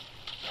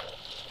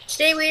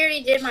 Today we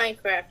already did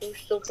Minecraft. We're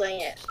still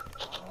playing it.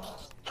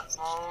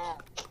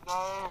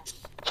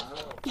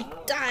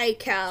 Die,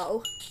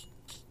 cow.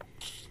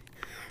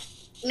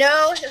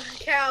 No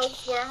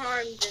cows were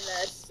harmed in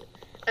this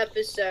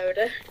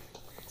episode.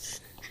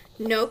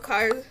 No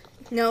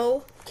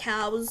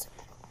cows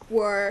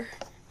were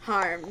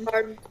harmed.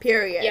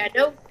 Period. Yeah,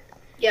 no.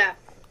 Yeah.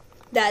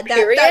 That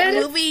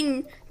Period?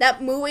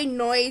 moving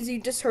noise you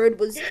just heard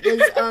was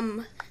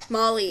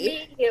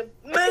Molly. Medium.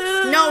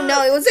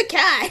 No, it was a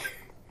cat.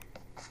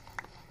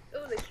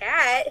 It was a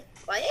cat.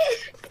 What?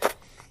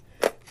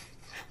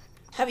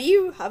 Have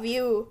you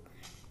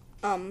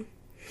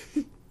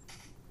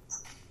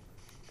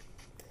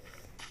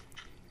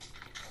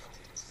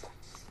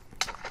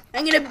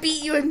I'm gonna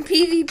beat you in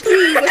PvP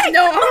with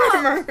no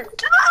armor. No,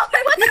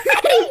 I wasn't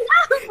saying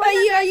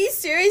no. Are you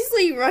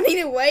seriously running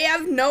away? I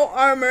have no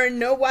armor and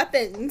no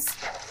weapons.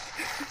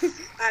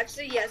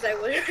 Actually, yes, I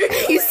would.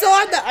 You still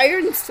have the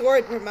iron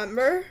sword,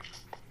 remember?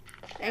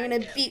 I'm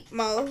gonna beat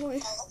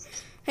Molly.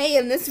 Hey,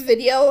 in this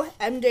video,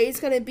 MJ's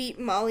gonna beat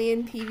Molly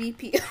in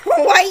PvP.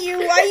 Why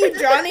are you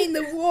drowning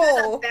the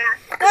wool?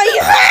 Why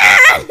you?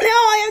 No,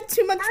 I have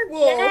too much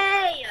wool.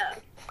 MJ!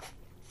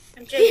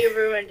 MJ, you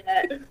ruined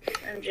it.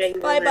 MJ, you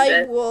ruined Bye bye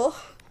it. wool.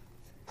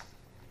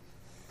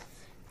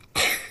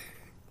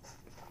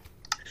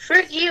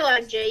 Frick you,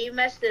 MJ. You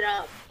messed it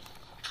up.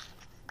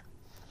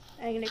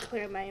 I'm gonna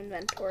clear my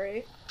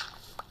inventory.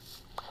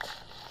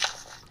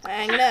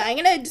 I'm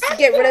gonna just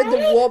get rid of the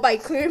wool by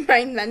clearing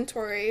my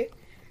inventory.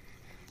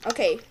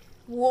 Okay,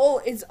 wool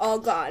is all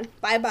gone.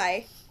 Bye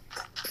bye.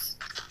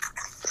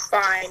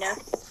 Fine.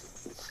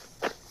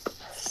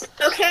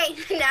 Okay,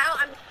 now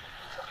I'm.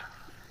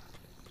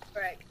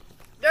 Frick.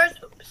 There's.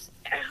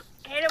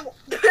 Animal.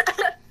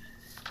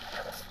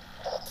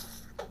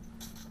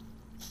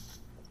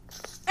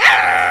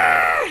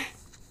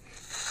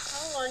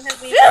 How long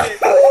have we been?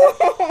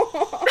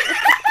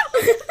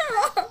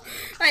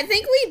 I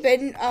think we've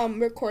been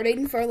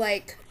recording for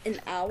like an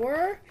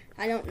hour.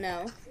 I don't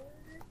know.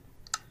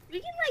 We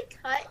can like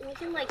cut. We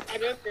can like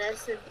edit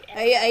this and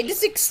I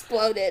just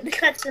exploded.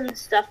 cut some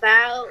stuff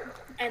out,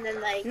 and then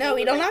like. No,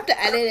 we don't have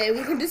to edit it.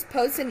 We can just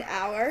post an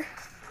hour.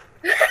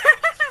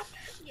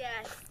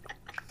 Yes.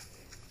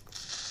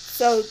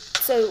 So,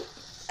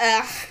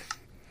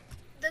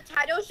 The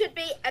title should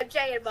be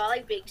MJ and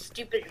Molly being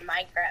stupid in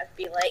Minecraft.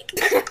 Be like.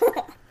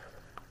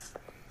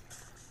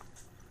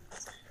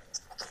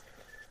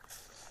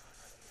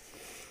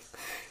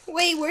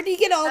 Wait, where do you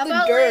get all How the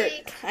about, dirt?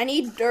 like- I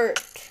need dirt.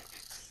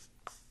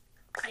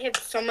 I have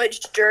so much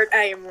dirt.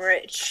 I am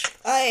rich.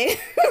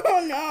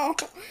 Oh no.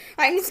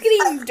 I'm just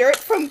getting dirt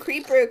from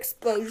creeper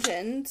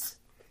explosions.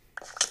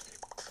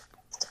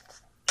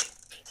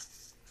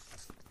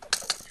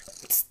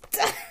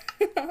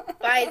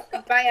 Bye,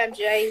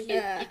 MJ.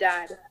 Yeah. You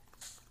died.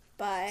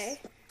 Bye.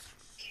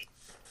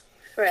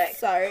 Correct.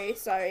 Sorry,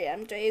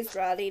 MJ is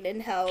rotting in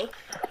hell.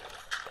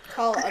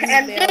 Call MJ,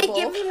 unavailable.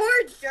 give me more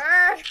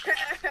dirt.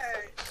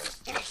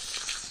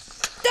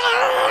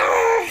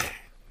 Ah!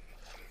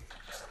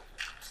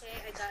 Okay,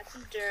 I got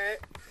some dirt.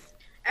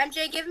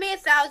 MJ, give me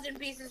 1,000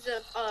 pieces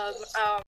of